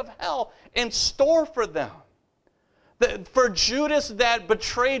pit of hell in store for them. For Judas that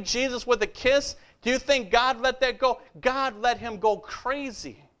betrayed Jesus with a kiss, do you think God let that go? God let him go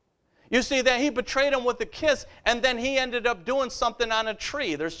crazy. You see that he betrayed him with a kiss, and then he ended up doing something on a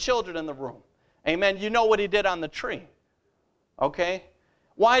tree. There's children in the room. Amen. You know what he did on the tree. Okay?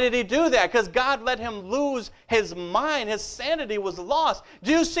 Why did he do that? Because God let him lose his mind. His sanity was lost.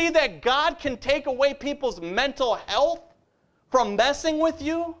 Do you see that God can take away people's mental health from messing with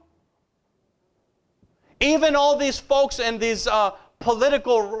you? Even all these folks in these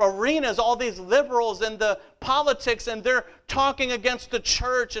political arenas, all these liberals in the politics, and they're talking against the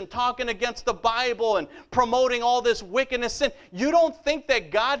church and talking against the Bible and promoting all this wickedness. Sin. You don't think that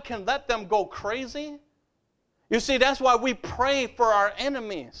God can let them go crazy? You see, that's why we pray for our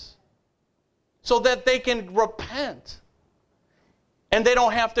enemies, so that they can repent and they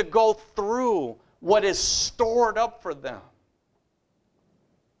don't have to go through what is stored up for them.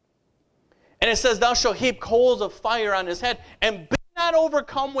 And it says, "Thou shalt heap coals of fire on his head, and be not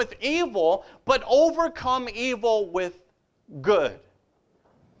overcome with evil, but overcome evil with good."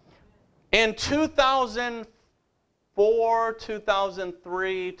 In 2004,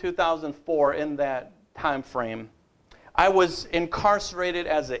 2003, 2004, in that time frame, I was incarcerated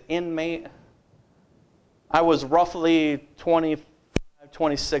as an inmate. I was roughly 25,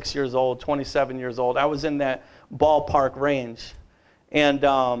 26 years old, 27 years old. I was in that ballpark range. And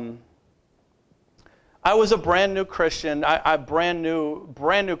I was a brand new Christian. I brand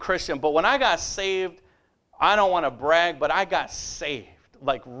new Christian. But when I got saved, I don't want to brag, but I got saved,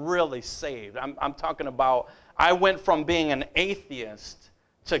 like really saved. I'm talking about, I went from being an atheist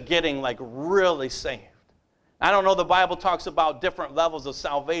to getting like really saved. I don't know, the Bible talks about different levels of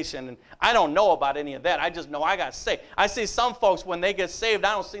salvation, and I don't know about any of that. I just know I got saved. I see some folks, when they get saved,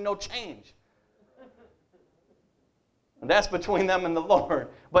 I don't see no change. And that's between them and the Lord.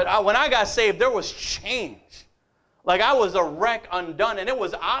 But when I got saved, there was change. Like I was a wreck undone, and it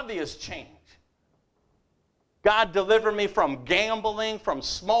was obvious change. God delivered me from gambling, from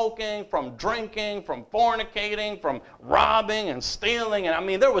smoking, from drinking, from fornicating, from robbing and stealing. And I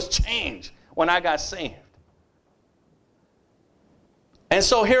mean, there was change when I got saved. And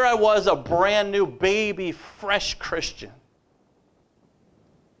so here I was, a brand new baby, fresh Christian.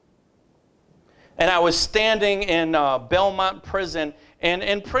 And I was standing in Belmont Prison. And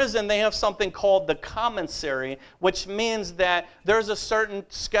in prison, they have something called the commissary, which means that there's a certain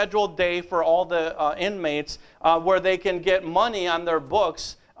scheduled day for all the inmates where they can get money on their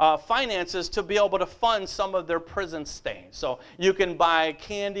books, finances, to be able to fund some of their prison stay. So you can buy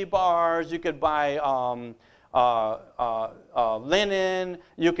candy bars, you could buy linen,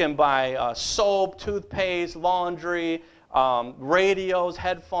 you can buy soap, toothpaste, laundry, radios,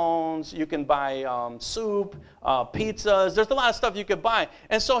 headphones, you can buy soup, pizzas. There's a lot of stuff you could buy.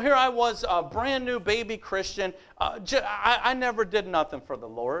 And so here I was, a brand new baby Christian. I never did nothing for the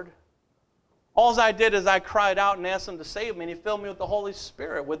Lord. All I did is I cried out and asked him to save me, and he filled me with the Holy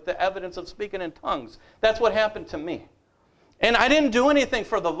Spirit with the evidence of speaking in tongues. That's what happened to me. And I didn't do anything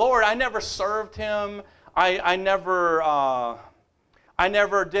for the Lord. I never served him. I never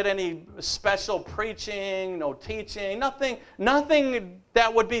did any special preaching, no teaching, nothing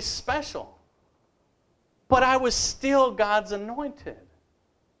that would be special. But I was still God's anointed.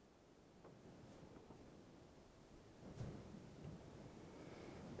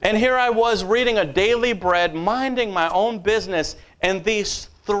 And here I was reading a daily bread, minding my own business, and these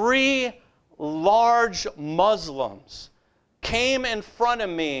 3 large Muslims came in front of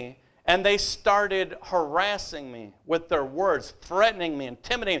me, and they started harassing me with their words, threatening me,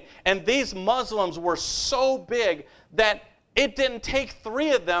 intimidating me. And these Muslims were so big that it didn't take 3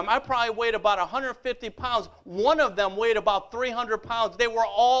 of them. I probably weighed about 150 pounds. One of them weighed about 300 pounds. They were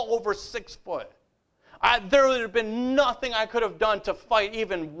all over 6 foot. There would have been nothing I could have done to fight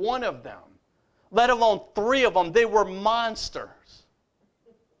even one of them, let alone 3 of them. They were monsters.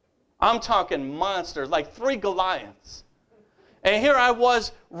 I'm talking monsters, like 3 Goliaths. And here I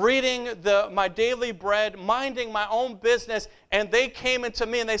was reading my daily bread, minding my own business, and they came into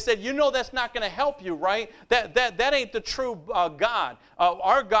me and they said, you know that's not going to help you, right? That ain't the true God.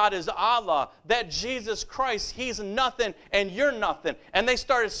 Our God is Allah. That Jesus Christ, he's nothing and you're nothing. And they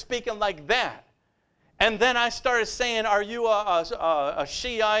started speaking like that. And then I started saying, are you a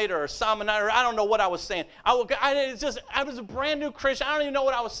Shiite or a Samanite? Or I don't know what I was saying. I was a brand new Christian. I don't even know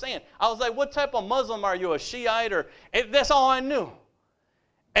what I was saying. I was like, what type of Muslim are you, a Shiite? That's all I knew.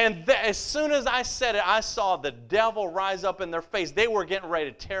 And as soon as I said it, I saw the devil rise up in their face. They were getting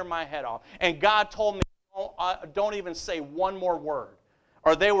ready to tear my head off. And God told me, don't even say one more word,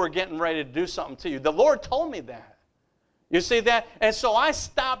 or they were getting ready to do something to you. The Lord told me that. You see that? And so I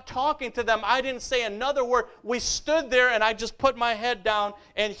stopped talking to them. I didn't say another word. We stood there, and I just put my head down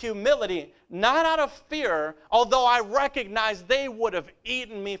in humility, not out of fear, although I recognized they would have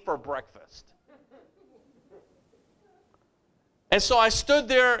eaten me for breakfast. And so I stood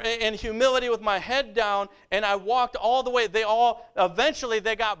there in humility with my head down, and I walked all the way. Eventually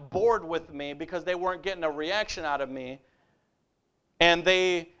they got bored with me because they weren't getting a reaction out of me. And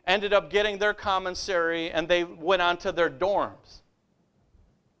they ended up getting their commissary, and they went on to their dorms.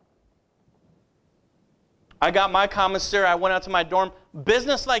 I got my commissary. I went out to my dorm.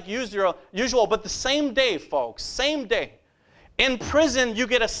 Business like usual, but the same day, folks, same day. In prison, you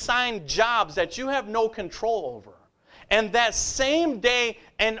get assigned jobs that you have no control over. And that same day,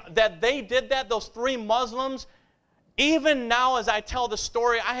 and that they did that, those 3 Muslims, even now as I tell the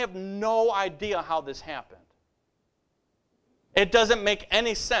story, I have no idea how this happened. It doesn't make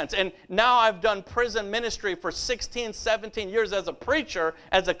any sense. And now I've done prison ministry for 16, 17 years as a preacher,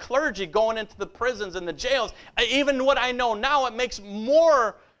 as a clergy, going into the prisons and the jails. Even what I know now, it makes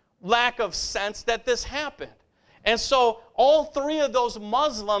more lack of sense that this happened. And so all 3 of those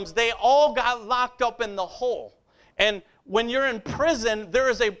Muslims, they all got locked up in the hole. And when you're in prison, there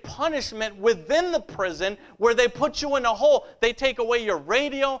is a punishment within the prison where they put you in a hole. They take away your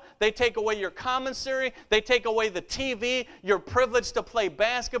radio, they take away your commissary, they take away the TV, your privilege to play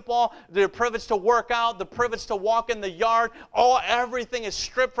basketball, your privilege to work out, the privilege to walk in the yard. Everything is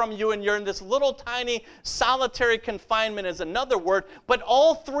stripped from you, and you're in this little tiny solitary confinement is another word. But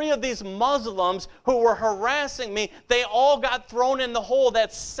all 3 of these Muslims who were harassing me, they all got thrown in the hole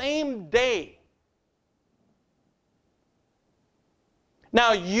that same day.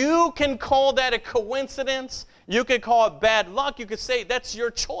 Now, you can call that a coincidence. You could call it bad luck. You could say that's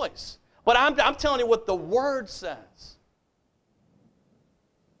your choice. But I'm telling you what the Word says.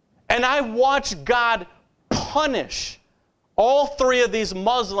 And I watched God punish all 3 of these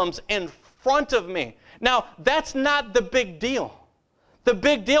Muslims in front of me. Now, that's not the big deal. The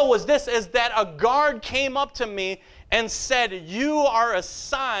big deal was this, is that a guard came up to me and said, you are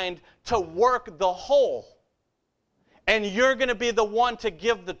assigned to work the hole. And you're going to be the one to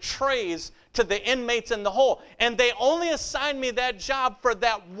give the trays to the inmates in the hole. And they only assigned me that job for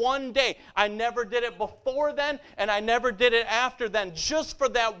that one day. I never did it before then, and I never did it after then. Just for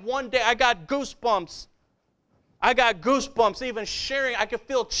that one day, I got goosebumps. I got goosebumps even sharing. I could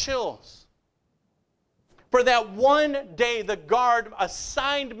feel chills. For that one day, the guard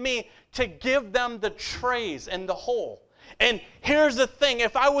assigned me to give them the trays in the hole. And here's the thing,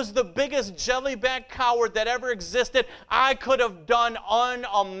 if I was the biggest jellyback coward that ever existed, I could have done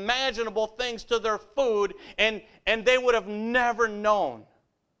unimaginable things to their food, and they would have never known.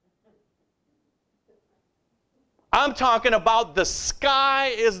 I'm talking about the sky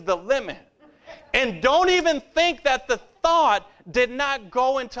is the limit. And don't even think that the thought did not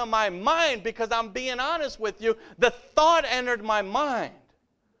go into my mind, because I'm being honest with you, the thought entered my mind.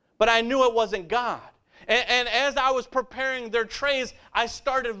 but I knew it wasn't God. And as I was preparing their trays, I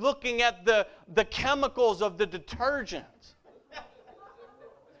started looking at the chemicals of the detergent.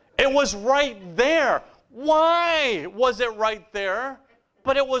 It was right there. Why was it right there?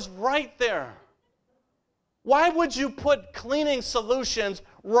 But it was right there. Why would you put cleaning solutions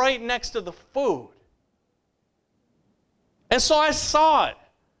right next to the food? And so I saw it.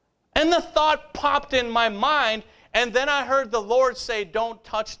 And the thought popped in my mind. And then I heard the Lord say, don't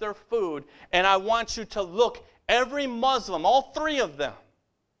touch their food. And I want you to look, every Muslim, all three of them,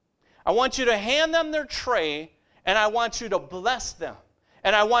 I want you to hand them their tray, and I want you to bless them.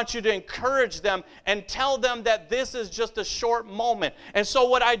 And I want you to encourage them and tell them that this is just a short moment. And so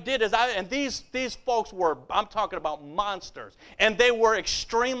what I did is, these folks were, I'm talking about monsters. And they were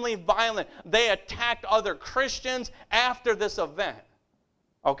extremely violent. They attacked other Christians after this event.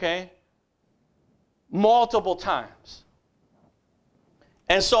 Okay? Multiple times.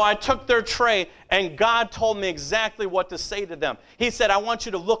 And so I took their tray, and God told me exactly what to say to them. He said, I want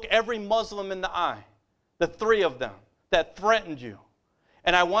you to look every Muslim in the eye, the three of them that threatened you.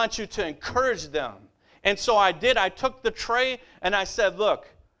 And I want you to encourage them. And so I did. I took the tray, and I said, look,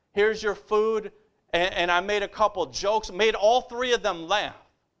 here's your food. And I made a couple jokes, made all three of them laugh.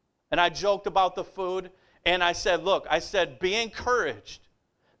 And I joked about the food. And I said, look, I said, be encouraged.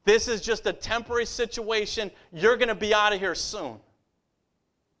 This is just a temporary situation. You're going to be out of here soon.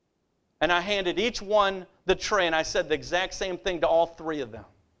 And I handed each one the tray, and I said the exact same thing to all three of them.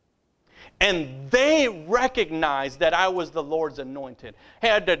 And they recognized that I was the Lord's anointed.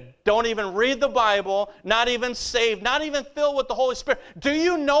 Don't even read the Bible, not even saved, not even filled with the Holy Spirit. Do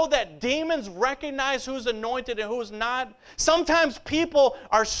you know that demons recognize who's anointed and who's not? Sometimes people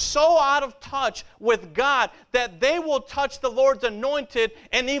are so out of touch with God that they will touch the Lord's anointed,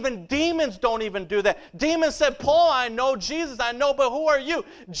 and even demons don't even do that. Demons said, Paul, I know, Jesus, I know, but who are you?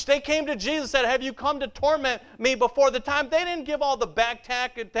 They came to Jesus and said, have you come to torment me before the time? They didn't give all the back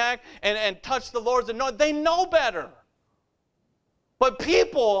attack and touch the Lord's anointed. They know better. But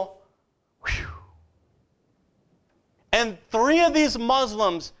people, whew, and three of these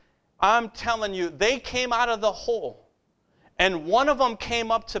Muslims, I'm telling you, they came out of the hole. And one of them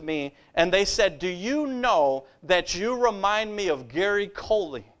came up to me and they said, do you know that you remind me of Gary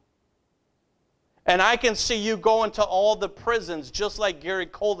Coley? And I can see you go into all the prisons just like Gary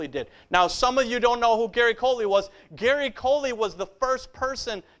Coley did. Now, some of you don't know who Gary Coley was. Gary Coley was the first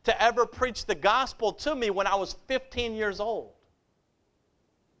person to ever preach the gospel to me when I was 15 years old.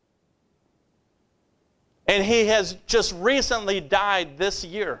 And he has just recently died this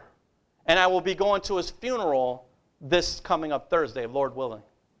year. And I will be going to his funeral this coming up Thursday, Lord willing.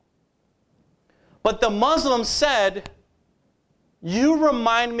 But the Muslims said, you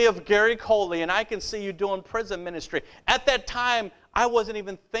remind me of Gary Coley, and I can see you doing prison ministry. At that time, I wasn't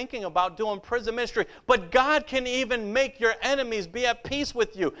even thinking about doing prison ministry. But God can even make your enemies be at peace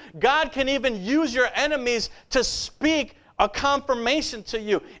with you. God can even use your enemies to speak a confirmation to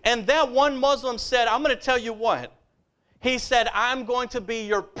you. And that one Muslim said, I'm going to tell you what. He said, I'm going to be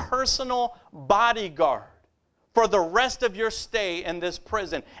your personal bodyguard for the rest of your stay in this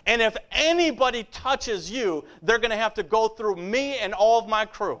prison. And if anybody touches you, they're going to have to go through me and all of my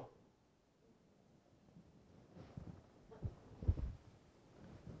crew.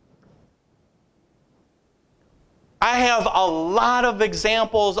 I have a lot of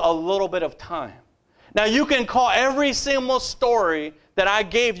examples, a little bit of time. Now, you can call every single story that I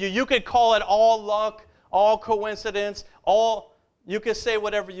gave you, you could call it all luck, all coincidence, you can say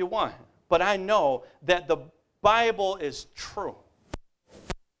whatever you want. But I know that the Bible is true.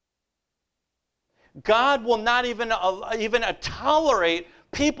 God will not even tolerate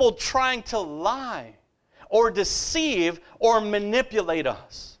people trying to lie or deceive or manipulate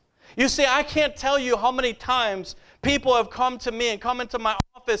us. You see, I can't tell you how many times people have come to me and come into my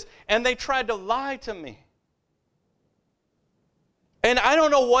office and they tried to lie to me. And I don't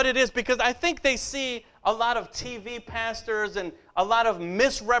know what it is, because I think they see a lot of TV pastors and a lot of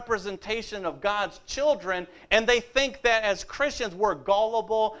misrepresentation of God's children, and they think that as Christians we're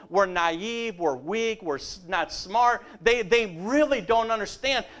gullible, we're naive, we're weak, we're not smart. They really don't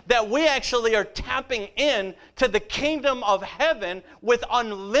understand that we actually are tapping in to the kingdom of heaven with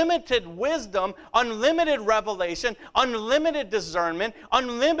unlimited wisdom, unlimited revelation, unlimited discernment,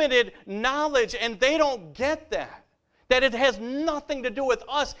 unlimited knowledge, and they don't get that. That it has nothing to do with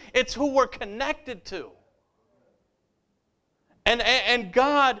us. It's who we're connected to. And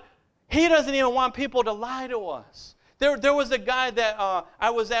God, He doesn't even want people to lie to us. There was a guy that I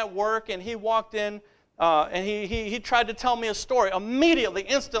was at work, and he walked in, and he tried to tell me a story. Immediately,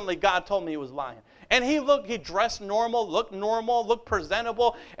 instantly, God told me he was lying. And he dressed normal, looked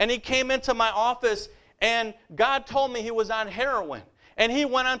presentable. And he came into my office, and God told me he was on heroin. And he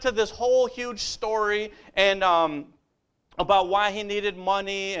went into this whole huge story and about why he needed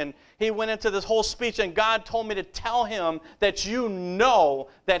money. And he went into this whole speech, and God told me to tell him that you know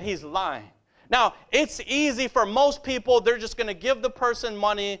that he's lying. Now, it's easy for most people. They're just going to give the person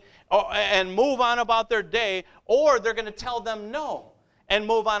money and move on about their day, or they're going to tell them no and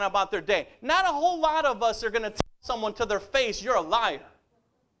move on about their day. Not a whole lot of us are going to tell someone to their face, you're a liar.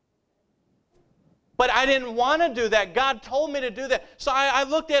 But I didn't want to do that. God told me to do that. So I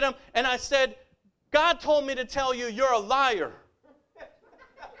looked at him and I said, God told me to tell you you're a liar.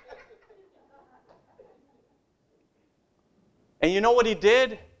 And you know what he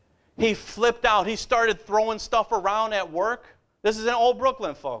did? He flipped out. He started throwing stuff around at work. This is in Old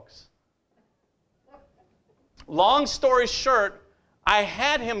Brooklyn, folks. Long story short, I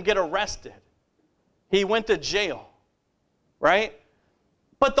had him get arrested. He went to jail, right?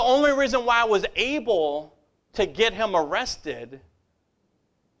 But the only reason why I was able to get him arrested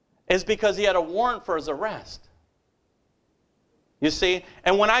is because he had a warrant for his arrest. You see?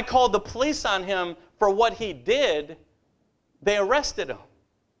 And when I called the police on him for what he did, they arrested him.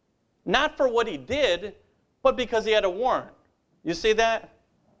 Not for what he did, but because he had a warrant. You see that?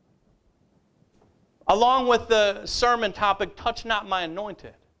 Along with the sermon topic, touch not my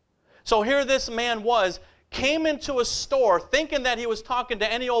anointed. So here this man was, came into a store thinking that he was talking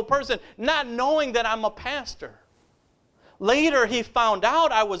to any old person, not knowing that I'm a pastor. Later he found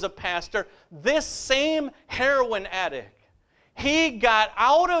out I was a pastor. This same heroin addict, he got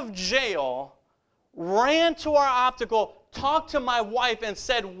out of jail, ran to our optical, talked to my wife and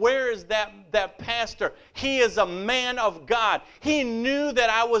said, where is that pastor? He is a man of God. He knew that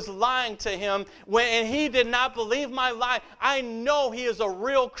I was lying to him and he did not believe my lie. I know he is a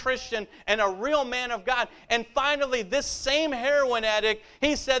real Christian and a real man of God. And finally, this same heroin addict,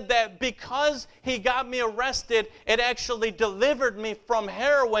 he said that because he got me arrested, it actually delivered me from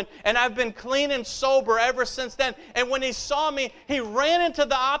heroin, and I've been clean and sober ever since then. And when he saw me, he ran into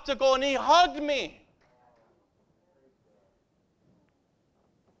the optical and he hugged me.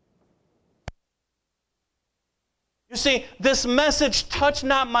 You see, this message, touch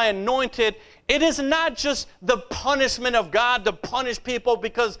not my anointed, it is not just the punishment of God to punish people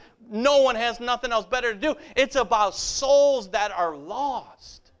because no one has nothing else better to do. It's about souls that are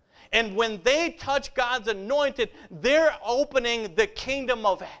lost. And when they touch God's anointed, they're opening the kingdom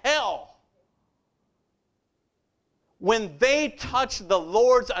of hell. When they touch the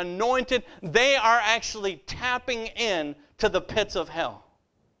Lord's anointed, they are actually tapping in to the pits of hell.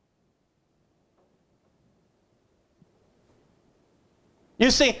 You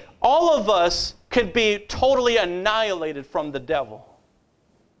see, all of us could be totally annihilated from the devil.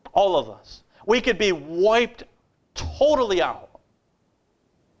 All of us. We could be wiped totally out.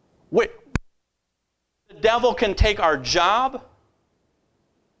 The devil can take our job.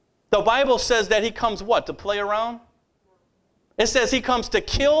 The Bible says that he comes what? To play around? It says he comes to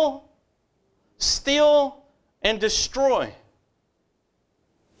kill, steal, and destroy.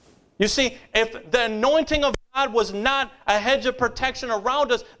 You see, if the anointing of God was not a hedge of protection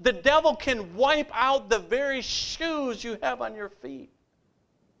around us, the devil can wipe out the very shoes you have on your feet.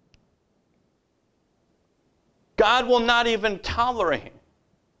 God will not even tolerate.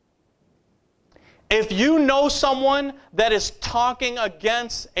 If you know someone that is talking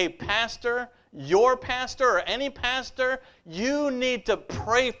against a pastor, your pastor or any pastor, you need to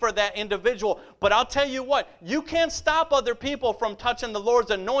pray for that individual. But I'll tell you what, you can't stop other people from touching the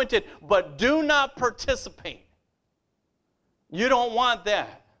Lord's anointed, but do not participate. You don't want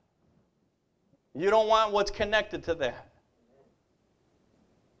that. You don't want what's connected to that.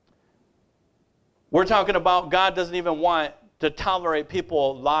 We're talking about God doesn't even want to tolerate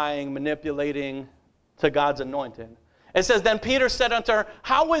people lying, manipulating to God's anointed. It says, then Peter said unto her,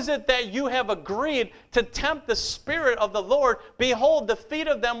 how is it that you have agreed to tempt the Spirit of the Lord? Behold, the feet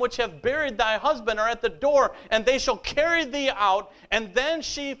of them which have buried thy husband are at the door, and they shall carry thee out. And then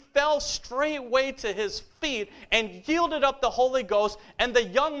she fell straightway to his feet and yielded up the Holy Ghost. And the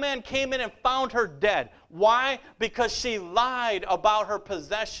young man came in and found her dead. Why? Because she lied about her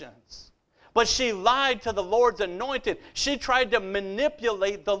possessions. But she lied to the Lord's anointed. She tried to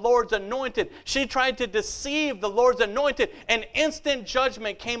manipulate the Lord's anointed. She tried to deceive the Lord's anointed. And instant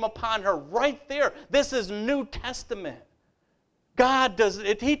judgment came upon her right there. This is New Testament. God does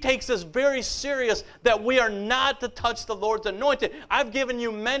it. He takes this very serious that we are not to touch the Lord's anointed. I've given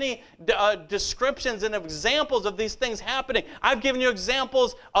you many descriptions and examples of these things happening. I've given you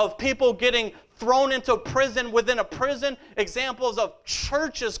examples of people getting thrown into prison within a prison, examples of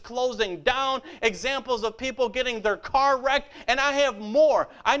churches closing down, examples of people getting their car wrecked, and I have more.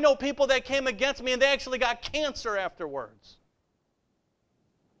 I know people that came against me and they actually got cancer afterwards.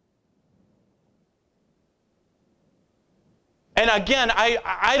 And again,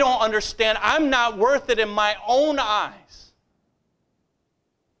 I don't understand. I'm not worth it in my own eyes.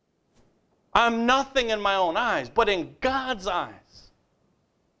 I'm nothing in my own eyes, but in God's eyes,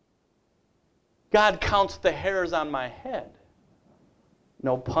 God counts the hairs on my head.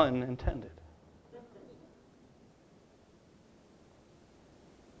 No pun intended.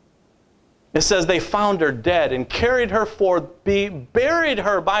 It says they found her dead and carried her forth, buried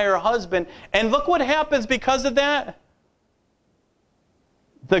her by her husband. And look what happens because of that.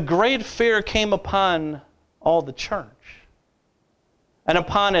 The great fear came upon all the church and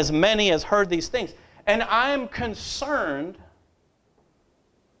upon as many as heard these things. And I'm concerned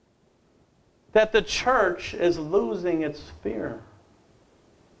that the church is losing its fear.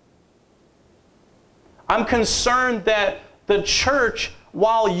 I'm concerned that the church,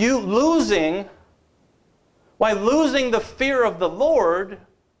 while losing the fear of the Lord,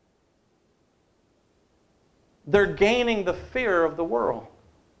 they're gaining the fear of the world.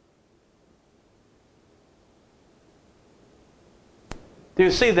 Do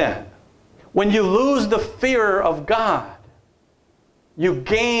you see that? When you lose the fear of God, you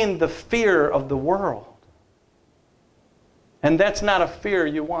gain the fear of the world. And that's not a fear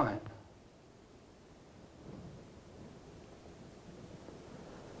you want.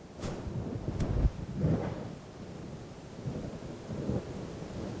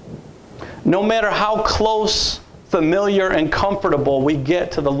 No matter how close, familiar, and comfortable we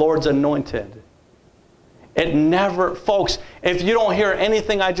get to the Lord's anointed, it never, folks, if you don't hear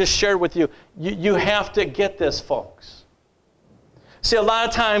anything I just shared with you, you have to get this, folks. See, a lot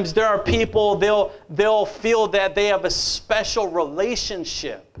of times there are people, they'll feel that they have a special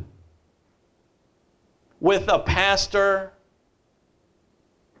relationship with a pastor,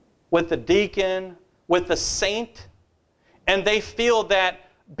 with a deacon, with a saint, and they feel that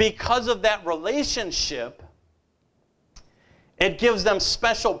because of that relationship, it gives them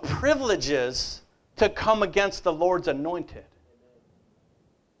special privileges to come against the Lord's anointed.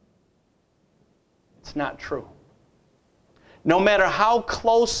 It's not true. No matter how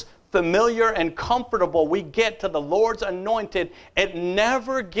close, familiar, and comfortable we get to the Lord's anointed, it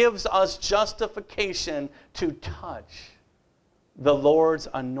never gives us justification to touch the Lord's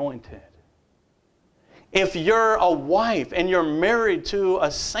anointed. If you're a wife and you're married to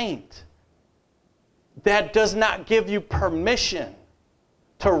a saint, that does not give you permission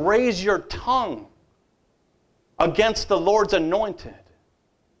to raise your tongue against the Lord's anointed.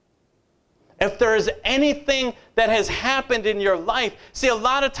 If there is anything that has happened in your life, see, a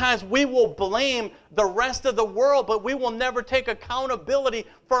lot of times we will blame the rest of the world, but we will never take accountability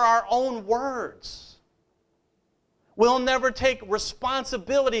for our own words. We'll never take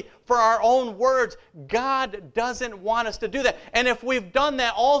responsibility for our own words. God doesn't want us to do that. And if we've done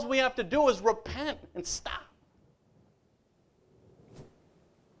that, all we have to do is repent and stop.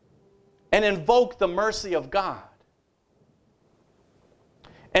 And invoke the mercy of God.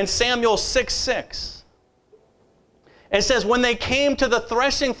 In Samuel 6:6, it says, when they came to the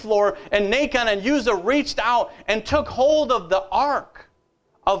threshing floor, and Nacon and Uzzah reached out and took hold of the ark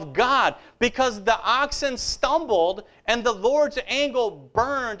of God, because the oxen stumbled and the Lord's anger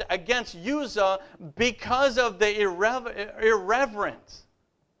burned against Uzzah because of the irreverence.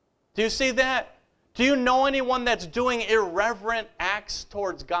 Do you see that? Do you know anyone that's doing irreverent acts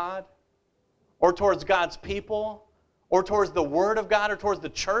towards God? Or towards God's people? Or towards the Word of God? Or towards the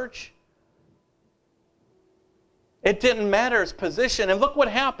church? It didn't matter his position. And look what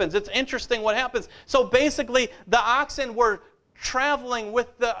happens. It's interesting what happens. So basically, the oxen were traveling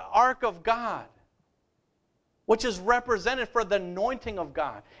with the ark of God, which is represented for the anointing of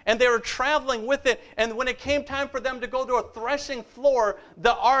God. And they were traveling with it. And when it came time for them to go to a threshing floor,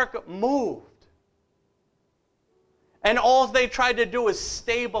 the ark moved. And all they tried to do is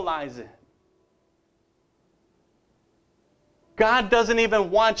stabilize it. God doesn't even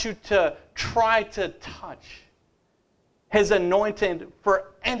want you to try to touch His anointed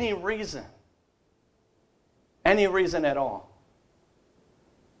for any reason. Any reason at all.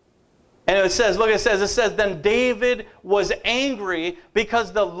 And it says, look, it says, then David was angry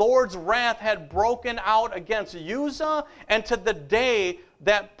because the Lord's wrath had broken out against Uzzah, and to the day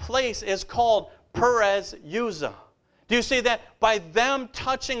that place is called Perez Uzzah. Do you see that? By them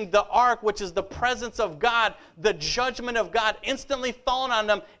touching the ark, which is the presence of God, the judgment of God instantly fallen on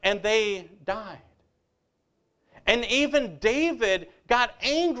them, and they died. And even David got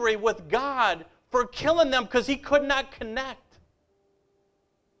angry with God for killing them because he could not connect.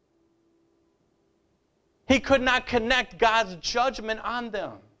 He could not connect God's judgment on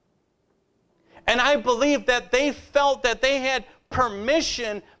them. And I believe that they felt that they had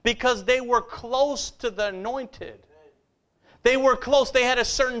permission because they were close to the anointed. They were close. They had a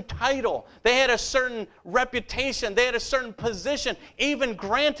certain title. They had a certain reputation. They had a certain position, even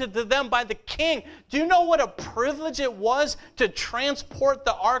granted to them by the king. Do you know what a privilege it was to transport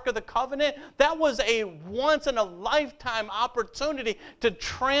the Ark of the Covenant? That was a once-in-a-lifetime opportunity to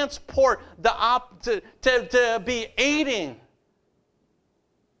transport to be aiding.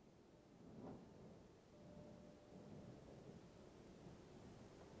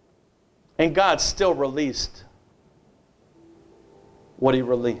 And God still released what he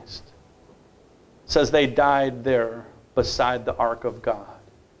released. It says they died there beside the ark of God.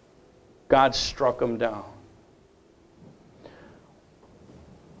 God struck them down.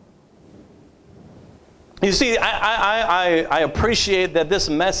 You see, I appreciate that this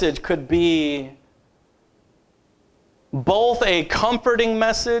message could be both a comforting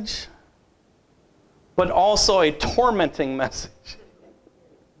message, but also a tormenting message,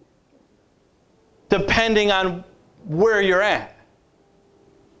 depending on where you're at.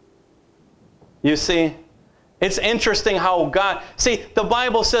 You see, it's interesting how God, see, the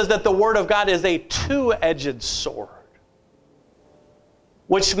Bible says that the Word of God is a two-edged sword,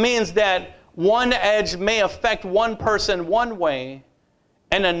 which means that one edge may affect one person one way,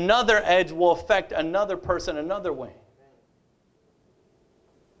 and another edge will affect another person another way.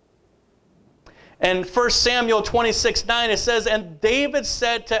 And 1 Samuel 26:9, it says, and David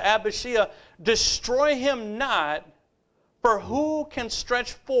said to Abishai, destroy him not, for who can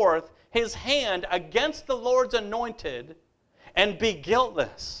stretch forth his hand against the Lord's anointed and be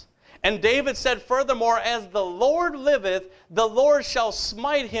guiltless? And David said furthermore, as the Lord liveth, the Lord shall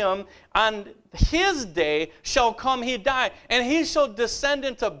smite him, on his day shall come he die, and he shall descend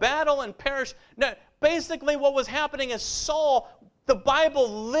into battle and perish. Now, basically what was happening is Saul, the Bible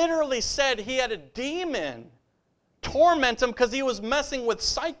literally said he had a demon torment him because he was messing with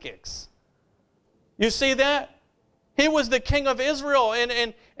psychics. You see that? He was the king of Israel,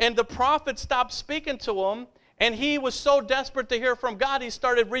 and the prophet stopped speaking to him, and he was so desperate to hear from God, he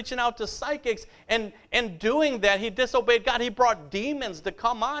started reaching out to psychics, and doing that, he disobeyed God. He brought demons to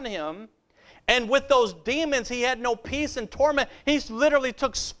come on him, and with those demons, he had no peace and torment. He literally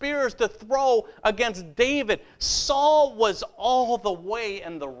took spears to throw against David. Saul was all the way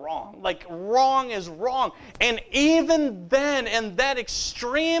in the wrong. Like, wrong is wrong. And even then, in that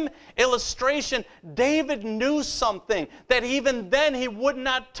extreme illustration, David knew something, that even then he would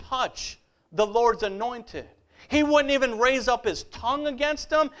not touch the Lord's anointed. He wouldn't even raise up his tongue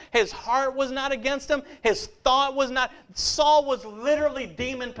against him. His heart was not against him. His thought was not. Saul was literally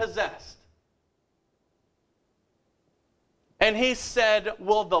demon-possessed. And he said,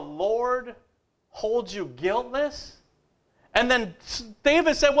 will the Lord hold you guiltless? And then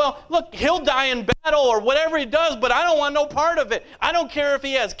David said, well, look, he'll die in battle or whatever he does, but I don't want no part of it. I don't care if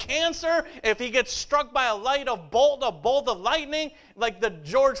he has cancer, if he gets struck by a bolt of lightning, like the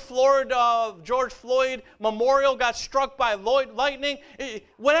George Floyd memorial got struck by lightning.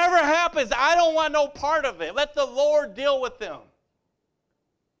 Whatever happens, I don't want no part of it. Let the Lord deal with him.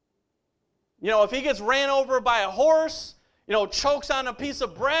 You know, if he gets ran over by a horse, chokes on a piece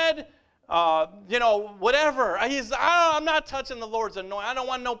of bread, whatever. I'm not touching the Lord's anointing. I don't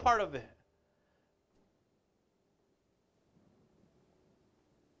want no part of it.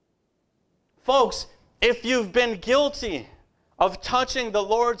 Folks, if you've been guilty of touching the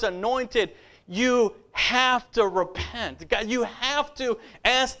Lord's anointed, you have to repent. You have to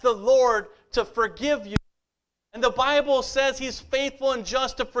ask the Lord to forgive you. And the Bible says he's faithful and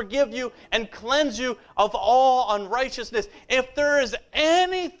just to forgive you and cleanse you of all unrighteousness. If there is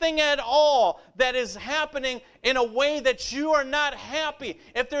anything at all that is happening in a way that you are not happy,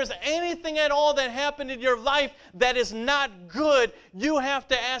 if there's anything at all that happened in your life that is not good, you have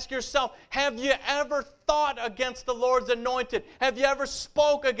to ask yourself, have you ever thought against the Lord's anointed? Have you ever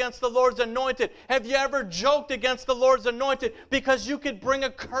spoke against the Lord's anointed? Have you ever joked against the Lord's anointed? Because you could bring a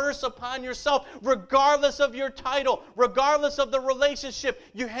curse upon yourself regardless of your title, regardless of the relationship.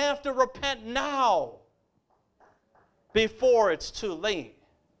 You have to repent now before it's too late.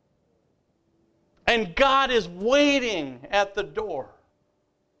 And God is waiting at the door.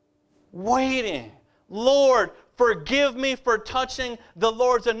 Waiting. Lord, forgive me for touching the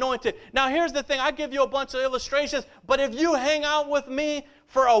Lord's anointed. Now here's the thing, I give you a bunch of illustrations, but if you hang out with me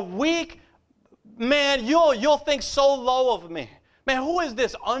for a week, man, you'll think so low of me. Man, who is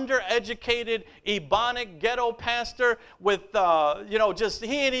this undereducated, Ebonic ghetto pastor with, just,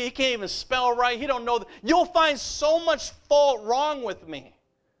 he can't even spell right. He don't know. You'll find so much fault wrong with me.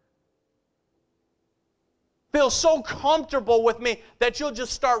 Feel so comfortable with me that you'll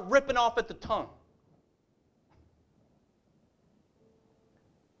just start ripping off at the tongue.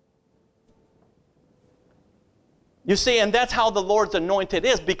 You see, and that's how the Lord's anointed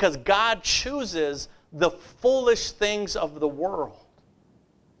is, because God chooses the foolish things of the world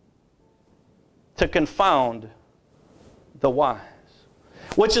to confound the wise.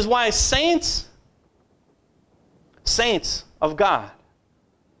 Which is why saints of God,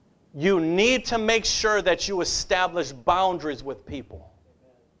 you need to make sure that you establish boundaries with people.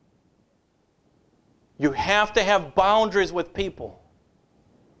 You have to have boundaries with people.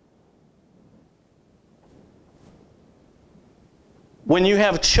 When you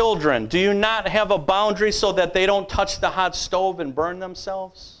have children, do you not have a boundary so that they don't touch the hot stove and burn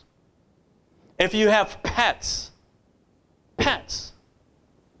themselves? If you have pets, do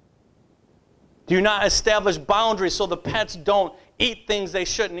you not establish boundaries so the pets don't eat things they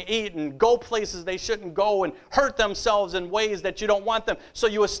shouldn't eat and go places they shouldn't go and hurt themselves in ways that you don't want them? So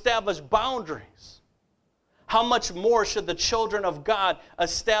you establish boundaries. How much more should the children of God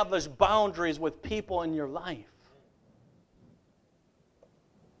establish boundaries with people in your life?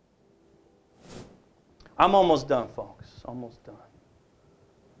 I'm almost done, folks. Almost done.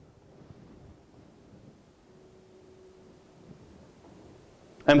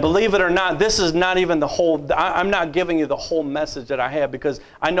 And believe it or not, this is not even the whole, I'm not giving you the whole message that I have, because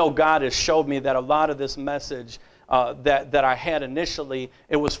I know God has showed me that a lot of this message that I had initially,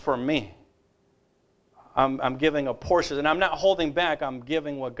 it was for me. I'm giving a portion, and I'm not holding back. I'm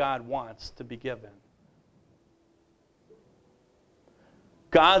giving what God wants to be given.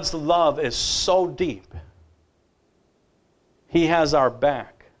 God's love is so deep. He has our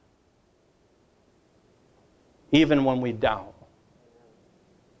back, even when we doubt.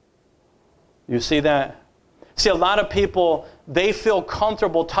 You see that? See, a lot of people, they feel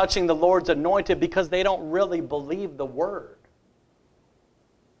comfortable touching the Lord's anointed because they don't really believe the Word.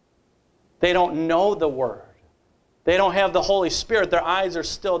 They don't know the Word. They don't have the Holy Spirit. Their eyes are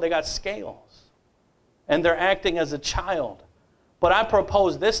still, they got scales. And they're acting as a child. But I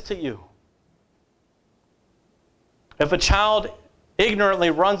propose this to you. If a child ignorantly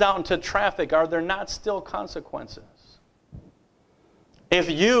runs out into traffic, are there not still consequences?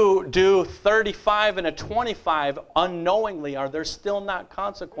 If you do 35 and a 25 unknowingly, are there still not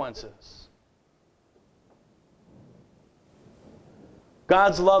consequences?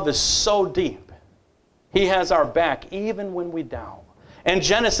 God's love is so deep. He has our back even when we doubt. In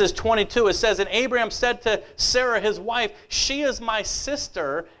Genesis 22, it says, and Abraham said to Sarah, his wife, she is my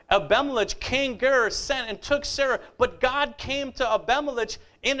sister. Abimelech, King Gerar, sent and took Sarah. But God came to Abimelech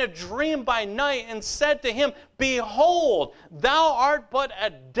in a dream by night and said to him, behold, thou art but a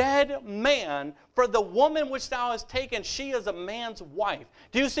dead man, for the woman which thou hast taken, she is a man's wife.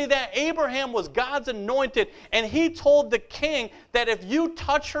 Do you see that? Abraham was God's anointed, and he told the king that if you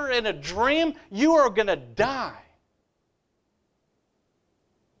touch her in a dream, you are going to die.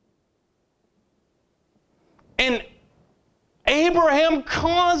 And Abraham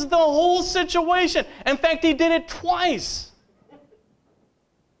caused the whole situation. In fact, he did it twice.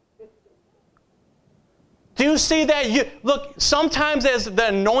 Do you see that? Look, sometimes as the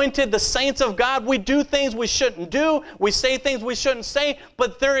anointed, the saints of God, we do things we shouldn't do. We say things we shouldn't say.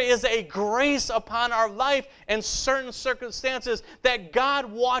 But there is a grace upon our life in certain circumstances that God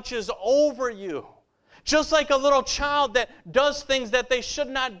watches over you. Just like a little child that does things that they should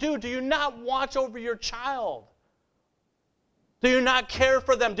not do. Do you not watch over your child? Do you not care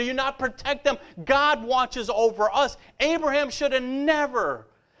for them? Do you not protect them? God watches over us. Abraham should have never.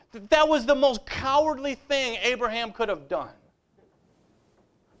 That was the most cowardly thing Abraham could have done.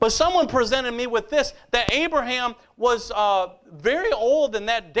 But someone presented me with this, that Abraham was very old in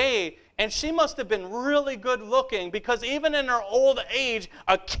that day, and she must have been really good looking, because even in her old age,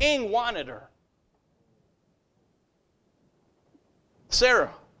 a king wanted her.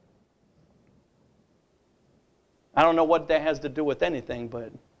 Sarah. I don't know what that has to do with anything,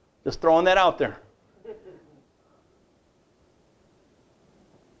 but just throwing that out there.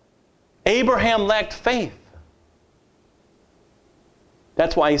 Abraham lacked faith.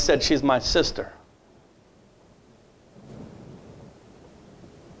 That's why he said, she's my sister.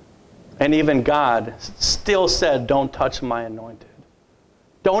 And even God still said, don't touch my anointed.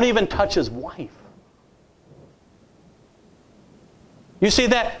 Don't even touch his wife. You see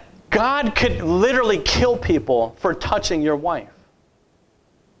that God could literally kill people for touching your wife.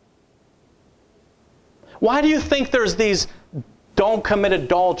 Why do you think there's these don't commit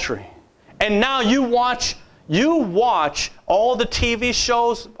adultery? And now you watch all the TV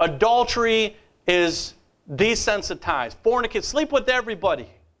shows, adultery is desensitized. Fornicate, sleep with everybody.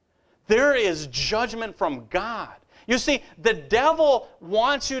 There is judgment from God. You see, the devil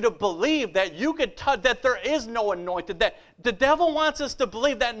wants you to believe that you could touch, that there is no anointed. That the devil wants us to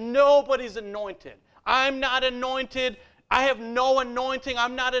believe that nobody's anointed. I'm not anointed. I have no anointing.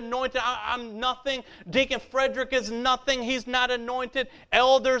 I'm not anointed. I'm nothing. Deacon Frederick is nothing. He's not anointed.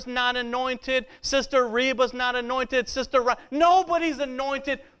 Elder's not anointed. Sister Reba's not anointed. Nobody's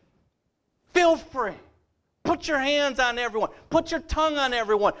anointed. Feel free. Put your hands on everyone. Put your tongue on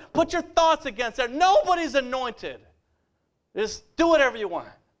everyone. Put your thoughts against it. Nobody's anointed. Just do whatever you want.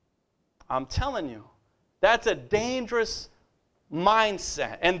 I'm telling you, that's a dangerous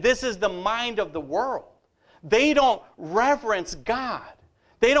mindset. And this is the mind of the world. They don't reverence God.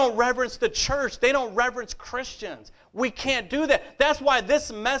 They don't reverence the church. They don't reverence Christians. We can't do that. That's why this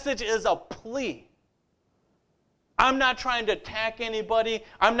message is a plea. I'm not trying to attack anybody.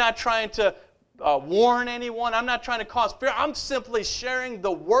 I'm not trying to warn anyone. I'm not trying to cause fear. I'm simply sharing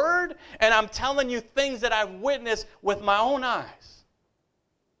the word, and I'm telling you things that I've witnessed with my own eyes.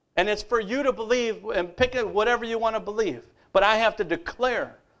 And it's for you to believe and pick whatever you want to believe. But I have to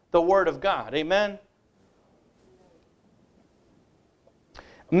declare the word of God. Amen?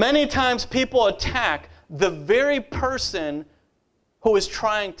 Many times people attack the very person who is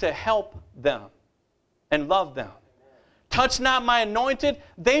trying to help them and love them. Touch not my anointed.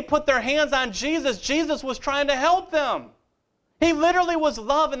 They put their hands on Jesus. Jesus was trying to help them. He literally was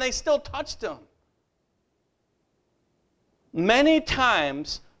love, and they still touched him. Many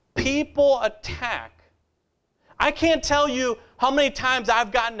times people attack. I can't tell you how many times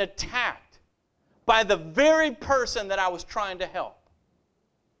I've gotten attacked by the very person that I was trying to help.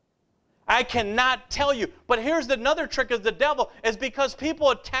 I cannot tell you. But here's another trick of the devil, is because people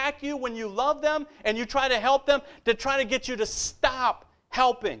attack you when you love them and you try to help them, to try to get you to stop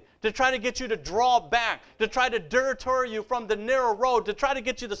helping, to try to get you to draw back, to try to deter you from the narrow road, to try to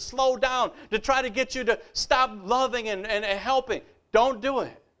get you to slow down, to try to get you to stop loving and helping. Don't do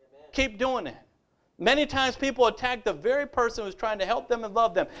it. Keep doing it. Many times people attack the very person who's trying to help them and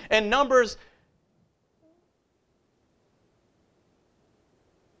love them. And Numbers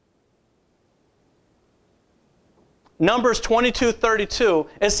 22:32,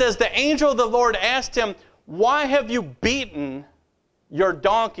 it says, the angel of the Lord asked him, why have you beaten your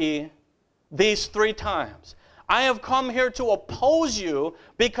donkey these 3 times? I have come here to oppose you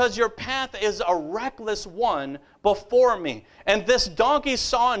because your path is a reckless one before me. And this donkey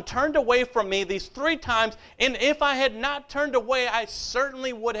saw and turned away from me these 3 times. And if I had not turned away, I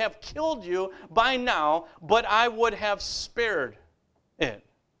certainly would have killed you by now, but I would have spared it.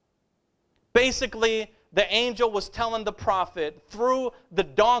 Basically, the angel was telling the prophet through the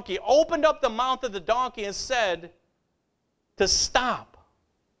donkey, opened up the mouth of the donkey and said to stop.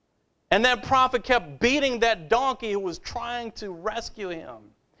 And that prophet kept beating that donkey who was trying to rescue him.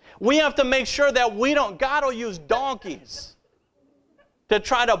 We have to make sure that we don't, God will use donkeys to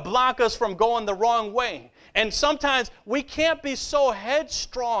try to block us from going the wrong way. And sometimes we can't be so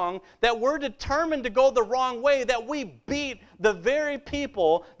headstrong that we're determined to go the wrong way that we beat the very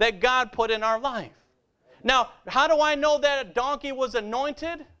people that God put in our life. Now, how do I know that a donkey was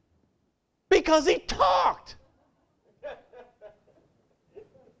anointed? Because he talked.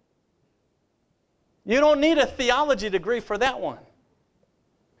 You don't need a theology degree for that one.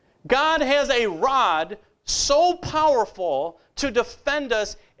 God has a rod so powerful to defend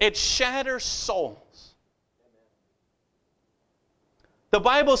us, it shatters souls. The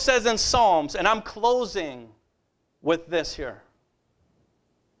Bible says in Psalms, and I'm closing with this here.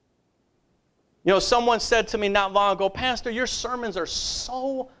 You know, someone said to me not long ago, Pastor, your sermons are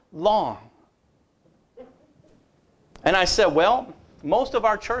so long. And I said, well, most of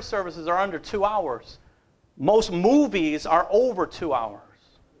our church services are under 2 hours. Most movies are over 2 hours.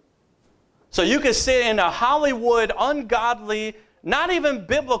 So you can sit in a Hollywood, ungodly, not even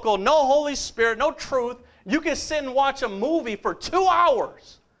biblical, no Holy Spirit, no truth. You can sit and watch a movie for 2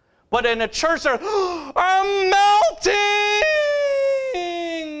 hours. But in a church, they're, I'm melting.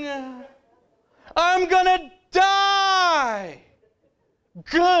 I'm going to die.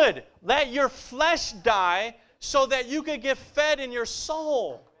 Good. Let your flesh die so that you can get fed in your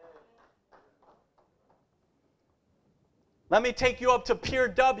soul. Let me take you up to Pier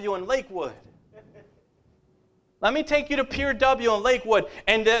W in Lakewood. Let me take you to Pier W in Lakewood,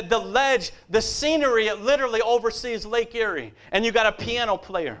 and the ledge, the scenery, it literally oversees Lake Erie. And you got a piano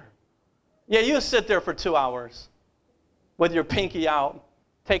player. Yeah, you sit there for 2 hours with your pinky out,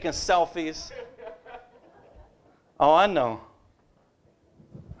 taking selfies. Oh, I know.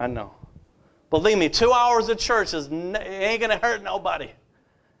 I know. Believe me, 2 hours of church ain't going to hurt nobody.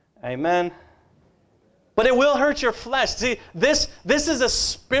 Amen. But it will hurt your flesh. See, this is a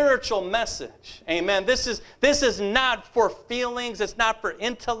spiritual message. Amen. This is not for feelings. It's not for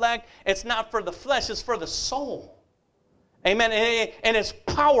intellect. It's not for the flesh. It's for the soul. Amen. And it's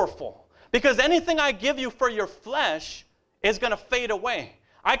powerful. Because anything I give you for your flesh is going to fade away.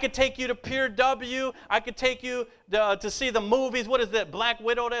 I could take you to Pier W. I could take you to see the movies. What is that, Black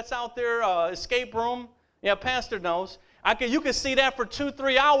Widow that's out there? Escape Room? Yeah, Pastor knows. You can see that for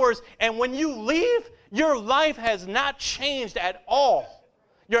 2-3 hours, and when you leave, your life has not changed at all.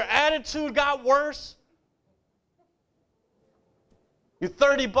 Your attitude got worse. You're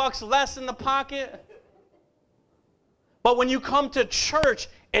 $30 less in the pocket. But when you come to church,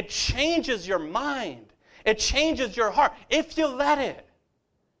 it changes your mind. It changes your heart, if you let it.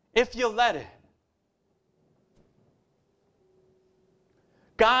 If you let it.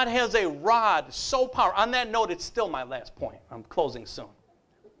 God has a rod so powerful. On that note, it's still my last point. I'm closing soon.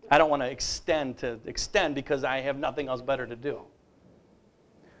 I don't want to extend because I have nothing else better to do.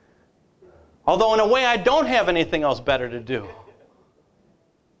 Although in a way I don't have anything else better to do.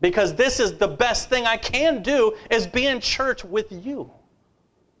 Because this is the best thing I can do, is be in church with you.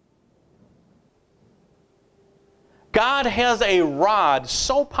 God has a rod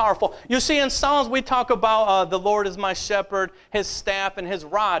so powerful. You see, in Psalms we talk about the Lord is my shepherd, his staff, and his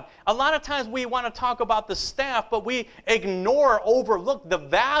rod. A lot of times we want to talk about the staff, but we overlook the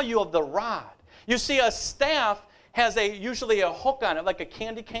value of the rod. You see, a staff has usually a hook on it, like a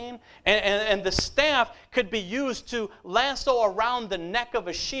candy cane, and the staff could be used to lasso around the neck of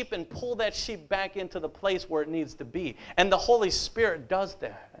a sheep and pull that sheep back into the place where it needs to be. And the Holy Spirit does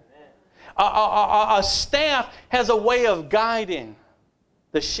that. A staff has a way of guiding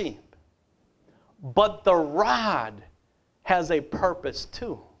the sheep. But the rod has a purpose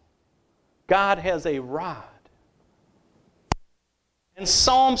too. God has a rod. In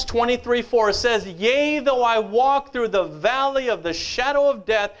Psalms 23:4 it says, "Yea, though I walk through the valley of the shadow of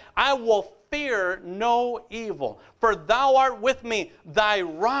death, I will fear no evil. For thou art with me, thy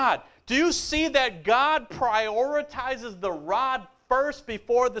rod." Do you see that God prioritizes the rod first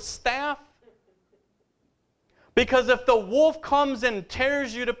before the staff? Because if the wolf comes and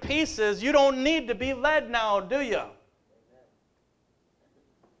tears you to pieces, you don't need to be led now, do you?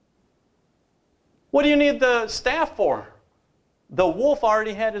 What do you need the staff for? The wolf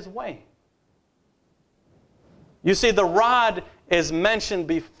already had his way. You see, the rod is mentioned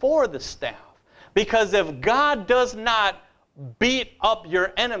before the staff. Because if God does not beat up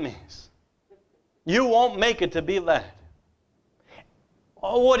your enemies, you won't make it to be led.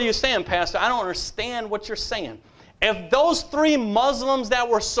 Oh, what are you saying, Pastor? I don't understand what you're saying. If those 3 Muslims that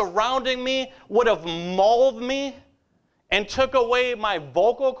were surrounding me would have mauled me and took away my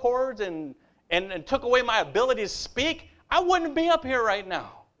vocal cords and took away my ability to speak, I wouldn't be up here right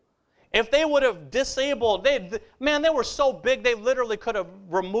now. If they would have disabled, they were so big they literally could have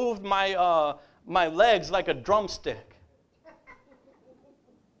removed my legs like a drumstick.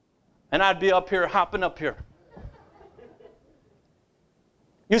 And I'd be up here, hopping up here.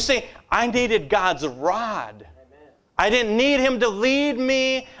 You see, I needed God's rod. I didn't need him to lead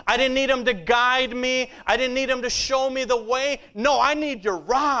me. I didn't need him to guide me. I didn't need him to show me the way. No, I need your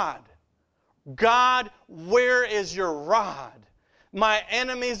rod. God, where is your rod? My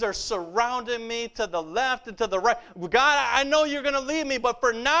enemies are surrounding me to the left and to the right. God, I know you're going to lead me, but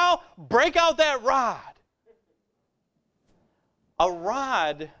for now, break out that rod. A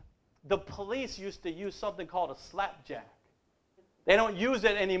rod, the police used to use something called a slapjack. They don't use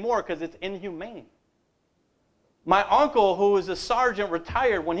it anymore because it's inhumane. My uncle, who was a sergeant,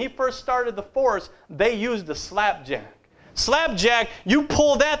 retired. When he first started the force, they used the slapjack. Slapjack, you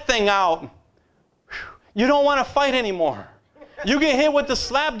pull that thing out, you don't want to fight anymore. You get hit with the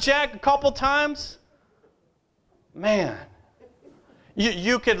slapjack a couple times, man,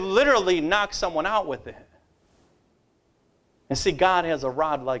 you could literally knock someone out with it. And see, God has a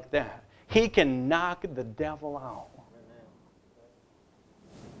rod like that. He can knock the devil out.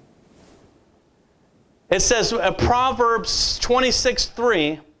 It says, Proverbs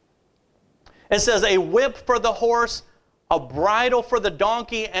 26:3, it says, "A whip for the horse, a bridle for the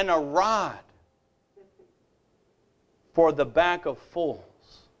donkey, and a rod for the back of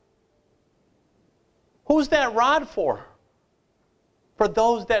fools." Who's that rod for? For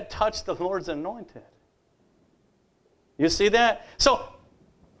those that touch the Lord's anointed. You see that? So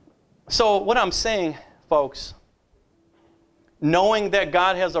what I'm saying, folks, knowing that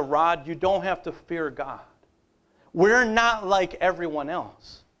God has a rod, you don't have to fear God. We're not like everyone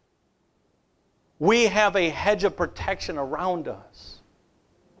else. We have a hedge of protection around us.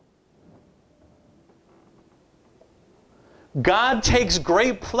 God takes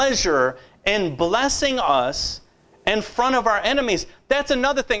great pleasure in blessing us in front of our enemies. That's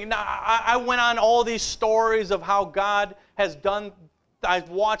another thing. Now, I went on all these stories of how God has done. I've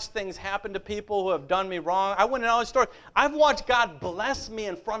watched things happen to people who have done me wrong. I went in all these stories. I've watched God bless me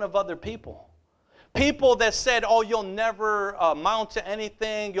in front of other people. People that said, oh, you'll never amount to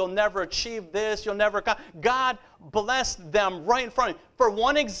anything. You'll never achieve this. You'll never... God blessed them right in front of me. For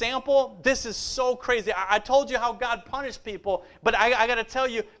one example, this is so crazy. I told you how God punished people, but I got to tell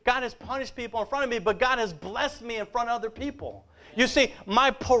you, God has punished people in front of me, but God has blessed me in front of other people. You see,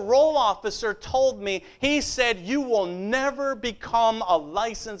 my parole officer told me, he said, you will never become a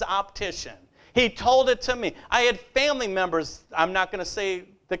licensed optician. He told it to me. I had family members, I'm not going to say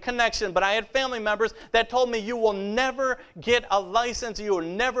the connection, but I had family members that told me you will never get a license, you will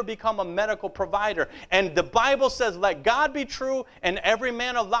never become a medical provider. And the Bible says, let God be true and every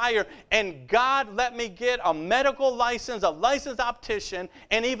man a liar. And God let me get a medical license, a licensed optician,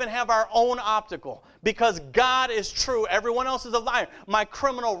 and even have our own optical. Because God is true, everyone else is a liar. My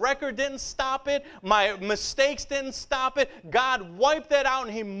criminal record didn't stop it. My mistakes didn't stop it. God wiped that out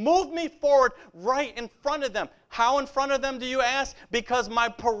and He moved me forward right in front of them. How in front of them do you ask? Because my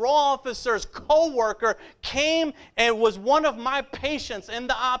parole officer's co-worker came and was one of my patients in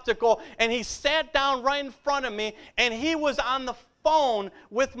the optical, and he sat down right in front of me, and he was on the phone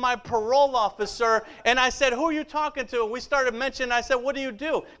with my parole officer, and I said, who are you talking to? And we started mentioning, I said, what do you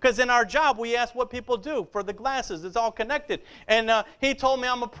do? Because in our job, we ask what people do for the glasses. It's all connected. And he told me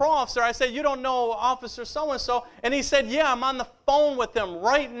I'm a parole officer. I said, you don't know Officer so-and-so? And he said, yeah, I'm on the phone with him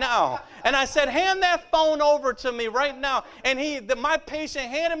right now. And I said, hand that phone over to me right now. And my patient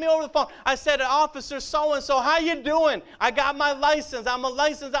handed me over the phone. I said, Officer so-and-so, how you doing? I got my license. I'm a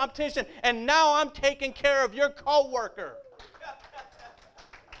licensed optician, and now I'm taking care of your co-worker.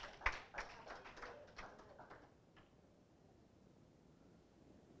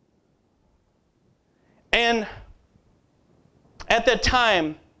 And at that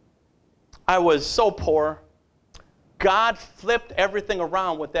time, I was so poor. God flipped everything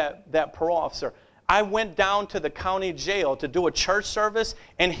around with that parole officer. I went down to the county jail to do a church service,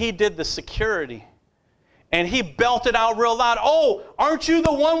 and he did the security. And he belted out real loud, oh, aren't you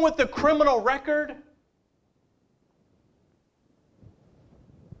the one with the criminal record?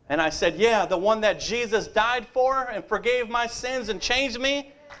 And I said, yeah, the one that Jesus died for and forgave my sins and changed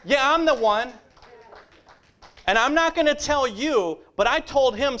me? Yeah, I'm the one. And I'm not going to tell you, but I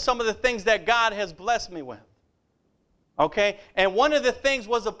told him some of the things that God has blessed me with. Okay? And one of the things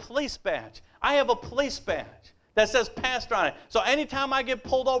was a police badge. I have a police badge that says pastor on it. So anytime I get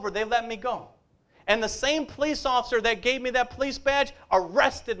pulled over, they let me go. And the same police officer that gave me that police badge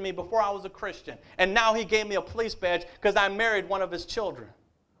arrested me before I was a Christian. And now he gave me a police badge because I married one of his children.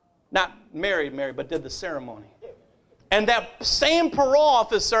 Not married, but did the ceremony. And that same parole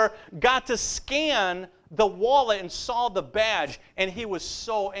officer got to scan the wallet and saw the badge, and he was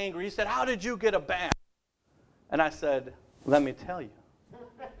so angry. He said, how did you get a badge? And I said, let me tell you.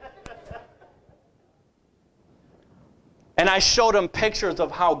 And I showed him pictures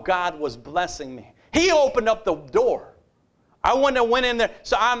of how God was blessing me. He opened up the door. I wouldn't have went in there.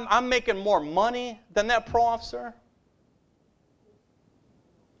 So I'm making more money than that parole officer.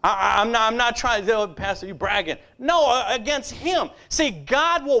 I'm not trying to, Pastor, you bragging. No, against him. See,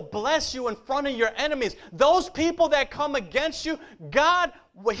 God will bless you in front of your enemies. Those people that come against you, God,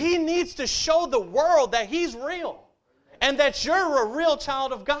 He needs to show the world that He's real and that you're a real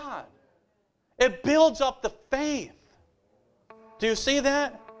child of God. It builds up the faith. Do you see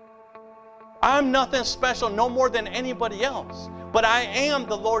that? I'm nothing special, no more than anybody else, but I am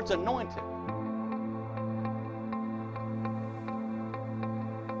the Lord's anointed.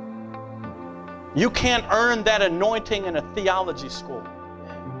 You can't earn that anointing in a theology school.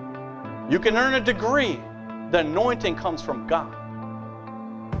 You can earn a degree. The anointing comes from God.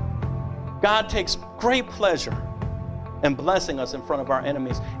 God takes great pleasure in blessing us in front of our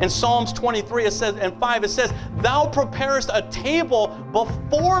enemies. In Psalms 23, it says, and 5, it says, thou preparest a table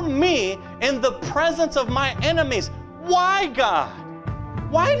before me in the presence of my enemies. Why, God?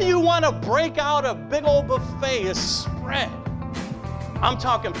 Why do you want to break out a big old buffet, a spread? I'm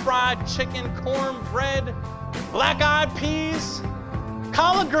talking fried chicken, cornbread, black-eyed peas,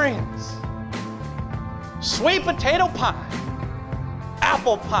 collard greens, sweet potato pie,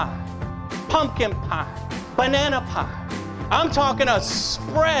 apple pie, pumpkin pie, banana pie, I'm talking a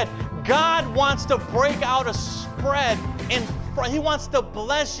spread. God wants to break out a spread in front. He wants to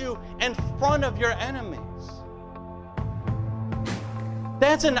bless you in front of your enemies.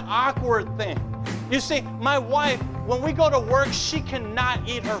 That's an awkward thing. You see, my wife, when we go to work, she cannot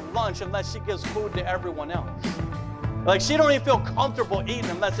eat her lunch unless she gives food to everyone else. Like, she don't even feel comfortable eating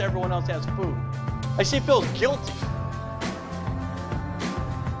unless everyone else has food. Like, she feels guilty.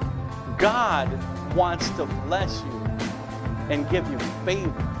 God wants to bless you and give you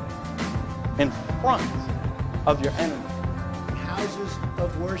favor in front of your enemy. Houses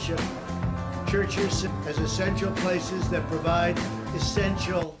of worship, churches as essential places that provide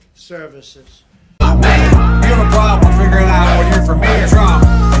essential services. Man, you have a problem figuring out whether you're for me or Trump,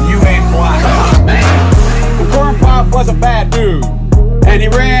 and you ain't black. Man, the corn pop was a bad dude, and he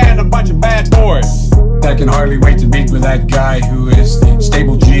ran a bunch of bad boys. I can hardly wait to meet with that guy who is the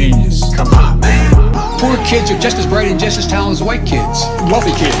stable genius. Come on, man. Poor kids are just as bright and just as talented as white kids.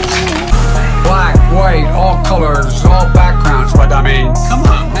 Wealthy kids. Black, white, all colors, all backgrounds, but I mean, come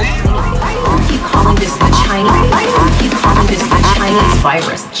on, man. You calling this the Chinese? You calling this the Chinese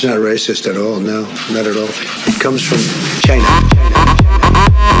virus? It's not racist at all, no, not at all. It comes from China.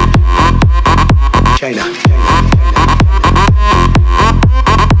 China.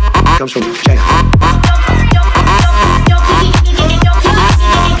 It comes from China.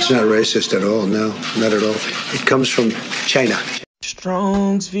 It's not racist at all, no, not at all. It comes from China.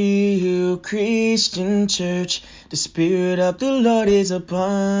 Strongsville Christian Church, the Spirit of the Lord is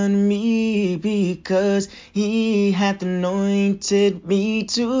upon me, because He hath anointed me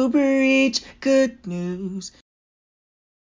to preach good news